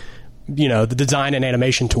the design and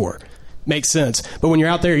animation tour. Makes sense. But when you're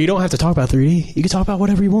out there, you don't have to talk about 3D. You can talk about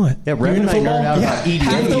whatever you want. Yeah, Rev and I nerd out about EDM.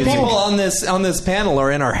 Half the people on this panel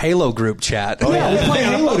are in our Halo group chat. Oh, yeah, we play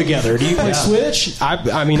Halo together. Do you play Switch?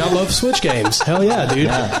 I mean, I love Switch games. Hell yeah, dude.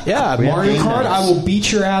 Yeah, Mario Kart. I will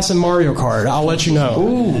beat your ass in Mario Kart. I'll let you know.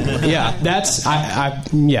 Ooh. Yeah, that's...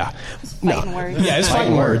 Yeah. Fighting words. Yeah, it's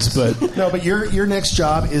fighting words, but... No, but your next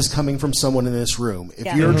job is coming from someone in this room.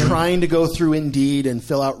 If you're trying to go through Indeed and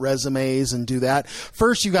fill out resumes and do that,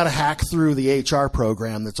 first you got to hack through the HR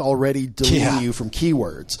program that's already deleting you from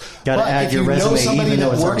keywords. Got to add your resume, if you know somebody even though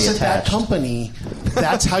that it's works already at that attached. company,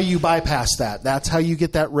 that's how you bypass that. That's how you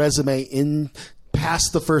get that resume in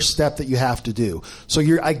past the first step that you have to do. So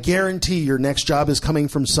I guarantee your next job is coming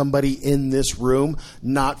from somebody in this room,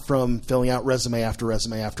 not from filling out resume after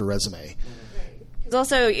resume after resume.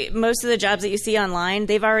 Also, most of the jobs that you see online,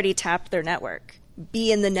 they've already tapped their network.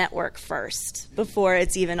 Be in the network first before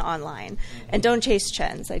it's even online. And don't chase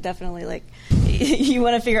trends. I definitely you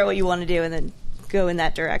want to figure out what you want to do and then go in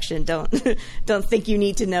that direction. Don't think you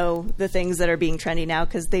need to know the things that are being trendy now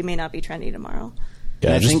because they may not be trendy tomorrow.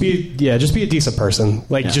 Yeah, just be a decent person.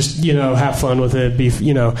 Just have fun with it.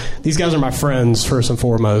 These guys are my friends first and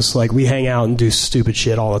foremost. Like, we hang out and do stupid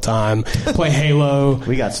shit all the time. Play Halo.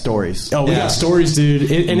 We got stories. Oh, we got stories, dude.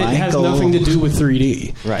 It has nothing to do with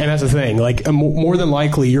 3D. Right. And that's the thing. Like, more than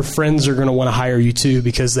likely, your friends are going to want to hire you too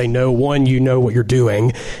because they know, one, you know what you're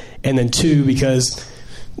doing, and then two, because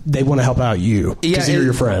they want to help out you because you're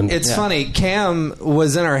your friend. It's funny. Cam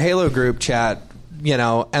was in our Halo group chat. And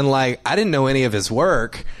I didn't know any of his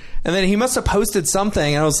work. And then he must have posted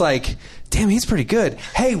something, and I was like, damn, he's pretty good.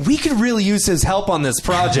 Hey, we could really use his help on this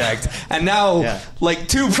project. And now, like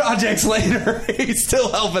 2 projects later, he's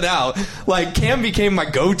still helping out. Like, Cam became my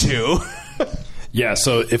go-to. Yeah,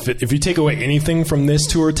 so if you take away anything from this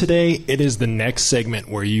tour today, it is the next segment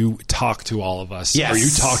where you talk to all of us. Yes. Or you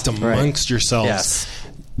talk amongst yourselves. Yes.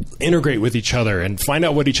 Integrate with each other and find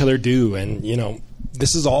out what each other do. And,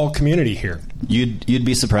 this is all community here. You'd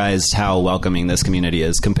be surprised how welcoming this community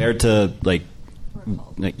is compared to, like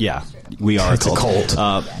we are a cult.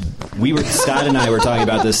 Scott and I were talking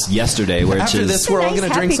about this yesterday. After this, we're all going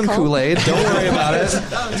to drink some Kool-Aid. Don't worry about it.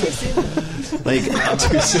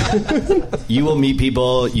 You will meet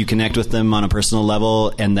people, you connect with them on a personal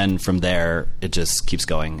level, and then from there, it just keeps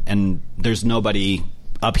going. And there's nobody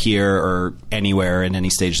up here or anywhere in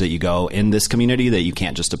any stage that you go in this community that you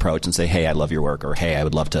can't just approach and say, hey, I love your work, or hey, I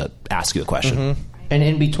would love to ask you a question. Mm-hmm. And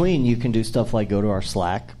in between, you can do stuff like go to our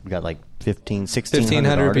Slack. We got like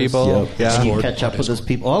 1,500 people. Yep. Yeah. And you catch up with those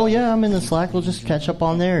people. Oh, yeah, I'm in the Slack. We'll just catch up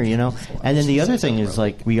on there, And then the other thing is,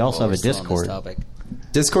 like, we also have a Discord.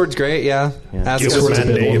 Discord's great, yeah. Give us a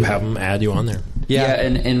Dave, have them add you on there. Yeah,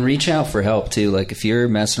 and reach out for help, too. Like, if you're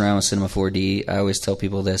messing around with Cinema 4D, I always tell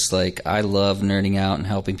people this, like, I love nerding out and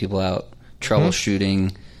helping people out,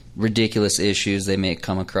 troubleshooting ridiculous issues they may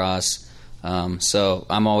come across. So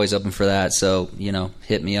I'm always open for that. So,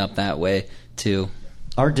 hit me up that way, too.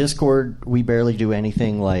 Our Discord, we barely do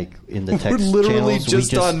anything like in the text We're literally channels.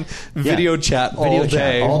 just on video chat all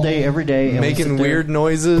day. All day, every day. Making weird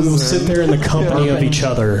noises. We'll sit there in the company of each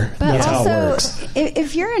other. But That's also, how it works.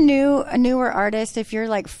 If you're a newer artist, if you're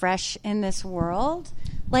like fresh in this world,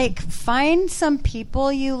 like find some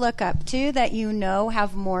people you look up to that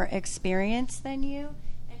have more experience than you,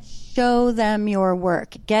 and show them your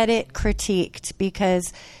work. Get it critiqued,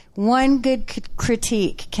 because one good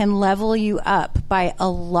critique can level you up by a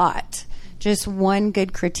lot. Just one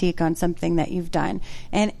good critique on something that you've done.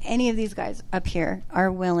 And any of these guys up here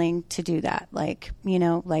are willing to do that. Like,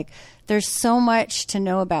 there's so much to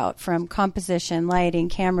know about, from composition, lighting,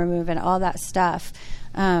 camera movement, all that stuff.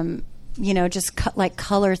 Just like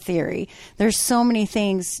color theory. There's so many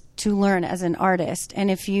things to learn as an artist.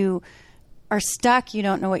 And if you are stuck, you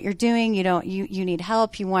don't know what you're doing, you need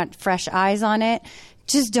help, you want fresh eyes on it,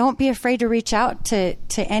 just don't be afraid to reach out to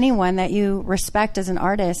anyone that you respect as an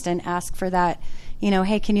artist and ask for that,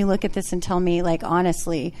 hey, can you look at this and tell me, like,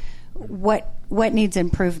 honestly, what needs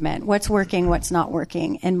improvement? What's working, what's not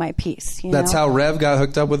working in my piece? That's how Rev got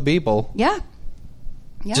hooked up with people. Yeah.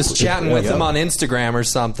 Just chatting with him on Instagram or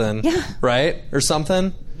something. Yeah. Right? Or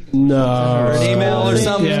something? No. Or an email or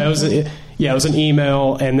something? Yeah, it was an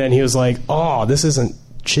email, and then he was like, oh, this isn't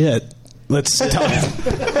shit. Let's talk.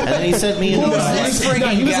 And then he sent me No.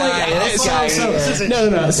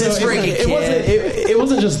 It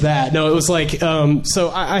wasn't just that. No, it was like, so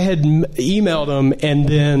I had emailed him, and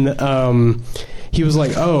then he was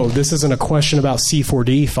like, "Oh, this isn't a question about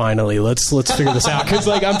C4D. Finally, let's figure this out." Because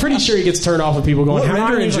I'm pretty sure he gets turned off with people going,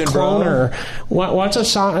 "How do you use a cloner? What's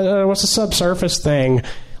a subsurface thing?"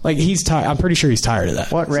 Like, he's tired. I'm pretty sure he's tired of that.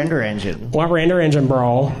 What render engine? What render engine,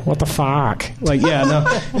 bro? What the fuck?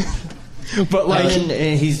 No. But and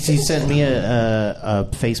he sent me a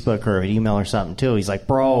Facebook or an email or something too. He's like,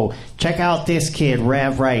 "Bro, check out this kid,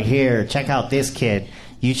 Rev, right here. Check out this kid.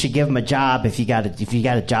 You should give him a job if you got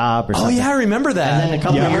a job or something." Oh yeah, I remember that. And then a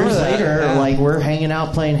couple of years later, we're hanging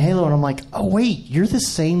out playing Halo, and I'm like, "Oh wait, you're the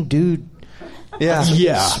same dude." Yeah.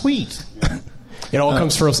 Yeah. Sweet. It all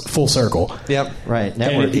comes full circle. Yep. Right.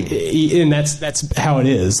 Networking. And that's how it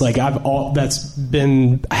is. That's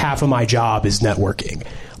been half of my job is networking.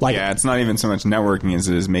 It's not even so much networking as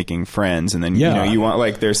it is making friends. And then, you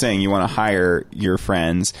want, they're saying, you want to hire your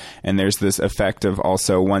friends. And there's this effect of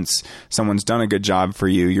also, once someone's done a good job for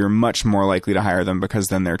you, you're much more likely to hire them because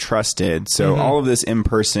then they're trusted. So all of this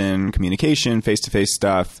in-person communication, face-to-face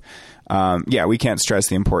stuff, we can't stress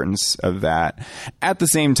the importance of that. At the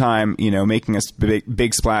same time, making a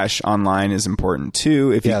big splash online is important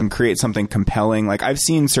too. If you can create something compelling, I've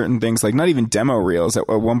seen certain things, not even demo reels. At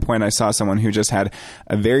one point I saw someone who just had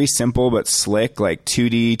a very simple but slick,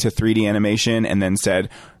 2D to 3D animation, and then said,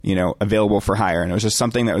 available for hire. And it was just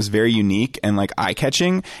something that was very unique and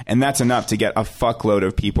eye-catching. And that's enough to get a fuckload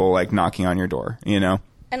of people knocking on your door,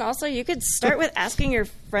 And also, you could start with asking your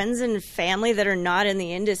friends and family that are not in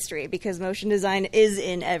the industry, because motion design is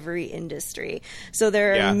in every industry. So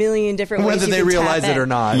there are a million different ways whether they realize it or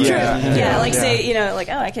not. Say,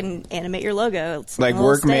 I can animate your logo. It's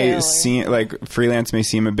work may seem freelance may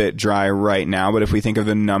seem a bit dry right now, but if we think of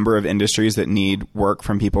the number of industries that need work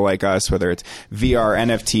from people like us, whether it's VR,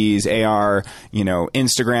 NFTs, AR,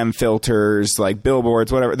 Instagram filters,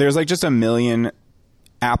 billboards, whatever, there's just a million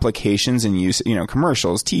applications and use,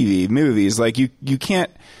 commercials, TV, movies. Like you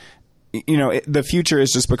can't, the future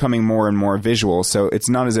is just becoming more and more visual. So it's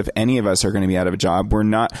not as if any of us are going to be out of a job.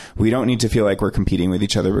 We don't need to feel like we're competing with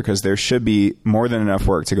each other, because there should be more than enough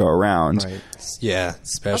work to go around. Right. Yeah,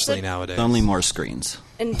 especially Also, nowadays. Only more screens.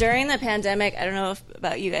 And during the pandemic, I don't know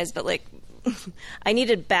about you guys, but like, I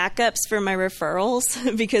needed backups for my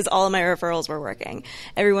referrals because all of my referrals were working.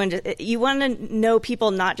 You want to know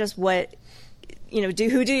people, not just what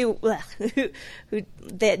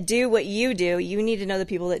that do what you do. You need to know the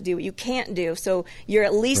people that do what you can't do. So you're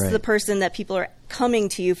at least the person that people are coming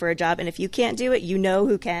to you for a job. And if you can't do it, you know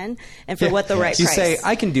who can, and for what the right you price. say,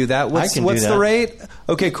 I can do that. What's the rate?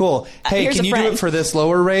 Okay, cool. Hey, Here's can a you do friend. it for this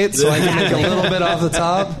lower rate so I can make a little bit off the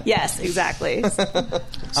top? Yes, exactly. So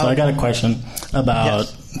I got a question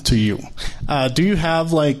about to you. Do you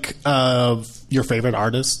have like your favorite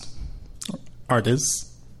artists? Because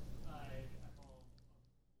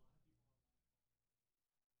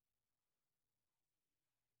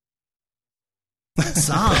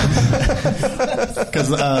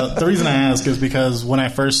the reason I ask is because when I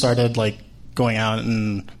first started like going out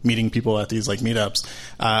and meeting people at these like meetups,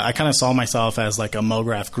 I kind of saw myself as like a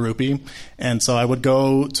MoGraph groupie, and so I would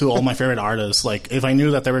go to all my favorite artists. Like if I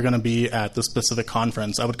knew that they were going to be at the specific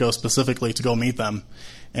conference, I would go specifically to go meet them,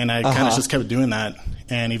 and I kind of just kept doing that,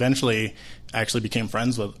 and eventually I actually became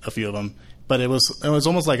friends with a few of them. But it was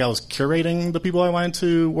almost like I was curating the people I wanted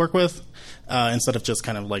to work with, instead of just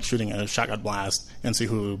kind of like shooting a shotgun blast and see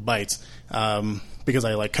who bites, because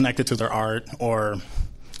I like connected to their art or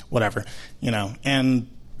whatever, and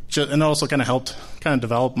it also kind of helped kind of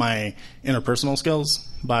develop my interpersonal skills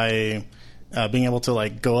by being able to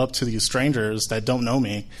like go up to these strangers that don't know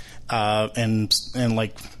me, and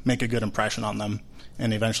like make a good impression on them,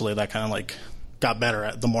 and eventually that kind of like got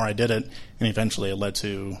better the more I did it, and eventually it led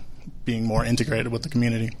to being more integrated with the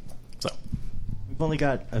community. So we've only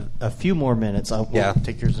got a few more minutes. We'll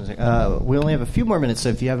take yours in a second. We only have a few more minutes, so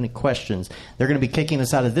if you have any questions, they're going to be kicking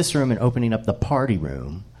us out of this room and opening up the party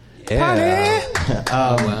room. Yeah.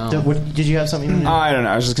 Did you have something? I don't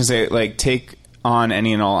know. I was just going to say, like, take on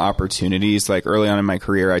any and all opportunities. Like early on in my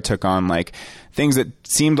career, I took on like things that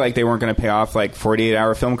seemed like they weren't going to pay off, like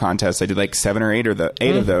 48-hour film contests. I did like 7 or 8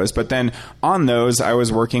 of those. But then on those, I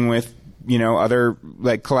was working with other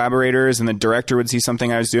like collaborators, and the director would see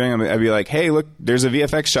something I was doing. I'd be like, hey, look, there's a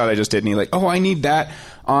VFX shot I just did. And he's like, oh, I need that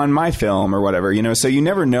on my film or whatever, so you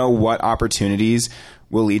never know what opportunities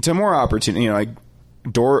will lead to more opportunity. Like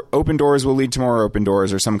open doors will lead to more open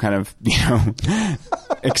doors, or some kind of,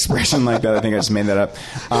 expression like that. I think I just made that up.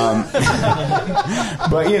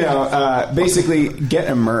 But, basically get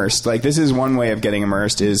immersed. Like this is one way of getting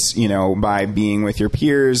immersed is, by being with your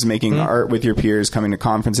peers, making art with your peers, coming to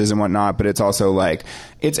conferences and whatnot. But it's also like,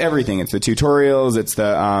 it's everything. It's the tutorials. It's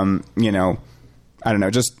the, I don't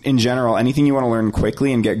know, just in general, anything you want to learn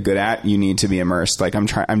quickly and get good at, you need to be immersed. Like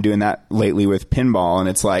I'm doing that lately with pinball, and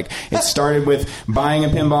it's like, it started with buying a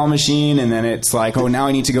pinball machine, and then it's like, oh, now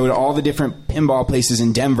I need to go to all the different pinball places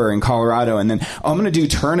in Denver and Colorado, and then, oh, I'm going to do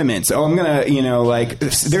tournaments. Oh, I'm going to, like,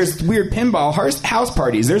 there's weird pinball house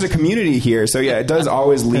parties. There's a community here. So yeah, it does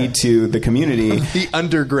always lead to the community. The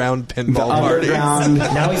underground pinball parties.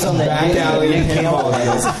 Now he's on the back alley pinball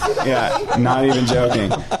parties. Yeah, not even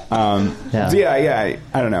joking. So I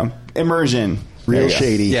don't know. Immersion. Real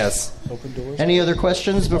shady. Yes. Open doors. Any other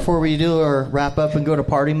questions before we do our wrap up and go to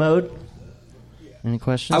party mode? Any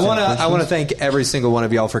questions? I want to thank every single one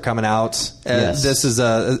of y'all for coming out. Yes. This is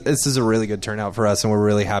a really good turnout for us, and we're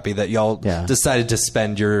really happy that y'all decided to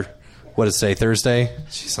spend your Thursday?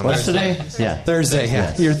 Jeez, what's today? Yeah, Thursday.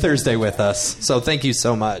 Yeah, your Thursday with us. So thank you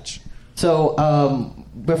so much. So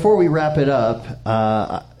before we wrap it up,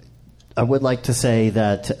 I would like to say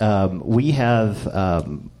that we have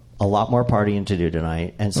a lot more partying to do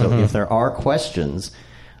tonight, and so if there are questions,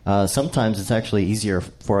 sometimes it's actually easier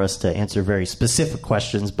for us to answer very specific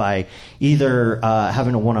questions by either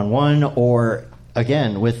having a one-on-one, or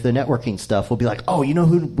again with the networking stuff, we'll be like, oh, you know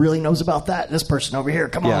who really knows about that? This person over here.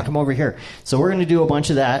 Come on, come over here. So we're going to do a bunch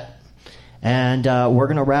of that. And we're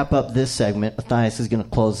going to wrap up this segment. Matthias is going to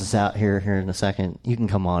close us out here in a second. You can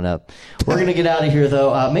come on up. We're going to get out of here,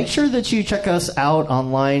 though. Make sure that you check us out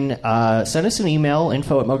online. Send us an email,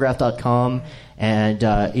 info@mograph.com. And,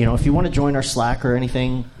 if you want to join our Slack or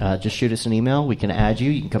anything, just shoot us an email. We can add you.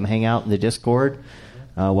 You can come hang out in the Discord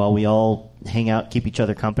while we all hang out, keep each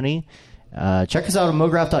other company. Check us out on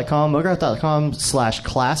mograph.com,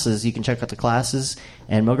 mograph.com/classes. You can check out the classes.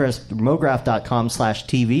 And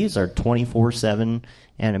mograph.com/TV is our 24/7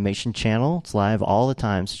 animation channel. It's live all the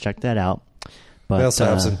time, so check that out. But, we also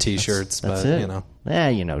have some T-shirts, that's but it. you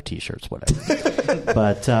know. T-shirts, whatever.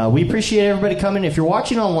 But we appreciate everybody coming. If you're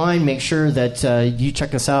watching online, make sure that you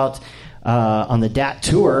check us out on the DAT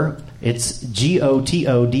tour. It's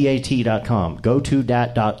GOTODAT.com.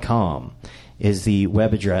 GoToDAT.com is the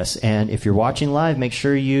web address. And if you're watching live, make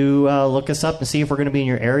sure you look us up and see if we're going to be in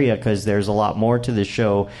your area, because there's a lot more to this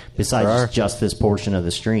show besides just this portion of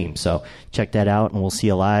the stream. So check that out, and we'll see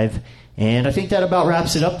you live. And I think that about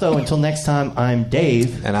wraps it up, though. Until next time, I'm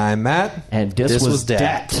Dave. And I'm Matt. And this was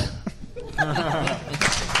DAT. All right.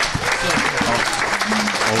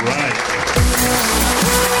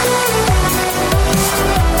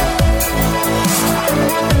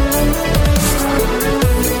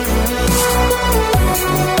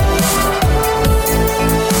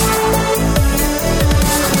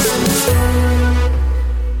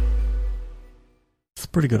 It's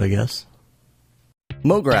pretty good, I guess.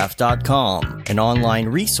 MoGraph.com, an online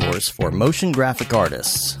resource for motion graphic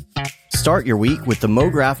artists. Start your week with the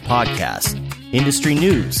MoGraph Podcast. Industry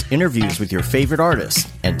news, interviews with your favorite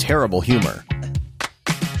artists, and terrible humor.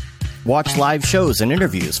 Watch live shows and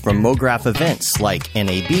interviews from MoGraph events like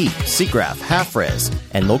NAB, SIGGRAPH, Half-Res,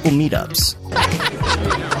 and local meetups.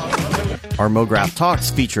 Our MoGraph Talks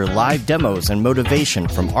feature live demos and motivation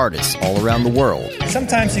from artists all around the world.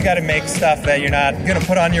 Sometimes you gotta make stuff that you're not gonna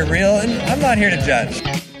put on your reel, and I'm not here to judge.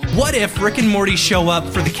 What if Rick and Morty show up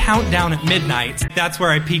for the countdown at midnight? That's where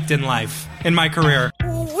I peaked in life, in my career.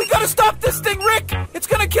 We gotta stop this thing, Rick! It's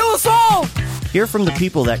gonna kill us all! Hear from the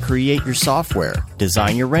people that create your software,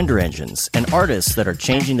 design your render engines, and artists that are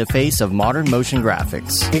changing the face of modern motion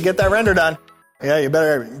graphics. You get that render done. Yeah, you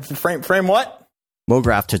better frame what?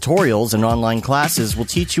 MoGraph tutorials and online classes will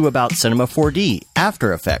teach you about Cinema 4D,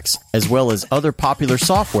 After Effects, as well as other popular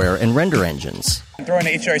software and render engines. Throw in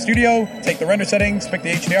the HDR Studio, take the render settings, pick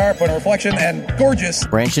the HDR, put in a reflection, and gorgeous.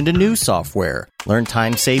 Branch into new software. Learn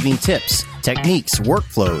time-saving tips, techniques,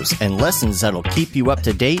 workflows, and lessons that'll keep you up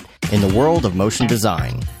to date in the world of motion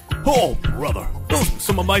design. Oh, brother, those are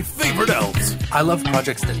some of my favorite elves. I love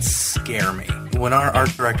projects that scare me. When our art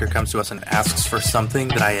director comes to us and asks for something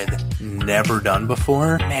that I had never done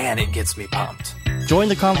before, man, it gets me pumped. Join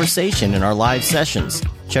the conversation in our live sessions.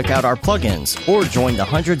 Check out our plugins, or join the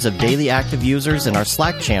hundreds of daily active users in our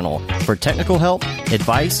Slack channel for technical help,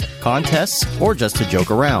 advice, contests, or just to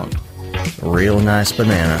joke around. Real nice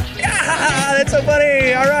banana. Ah, that's so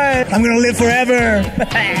funny! All right, I'm gonna live forever!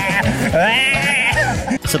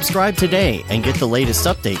 Subscribe today and get the latest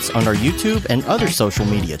updates on our YouTube and other social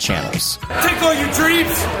media channels. Take all your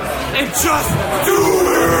dreams and just do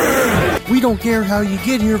it! We don't care how you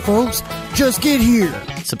get here, folks. Just get here.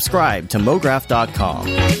 Subscribe to MoGraph.com.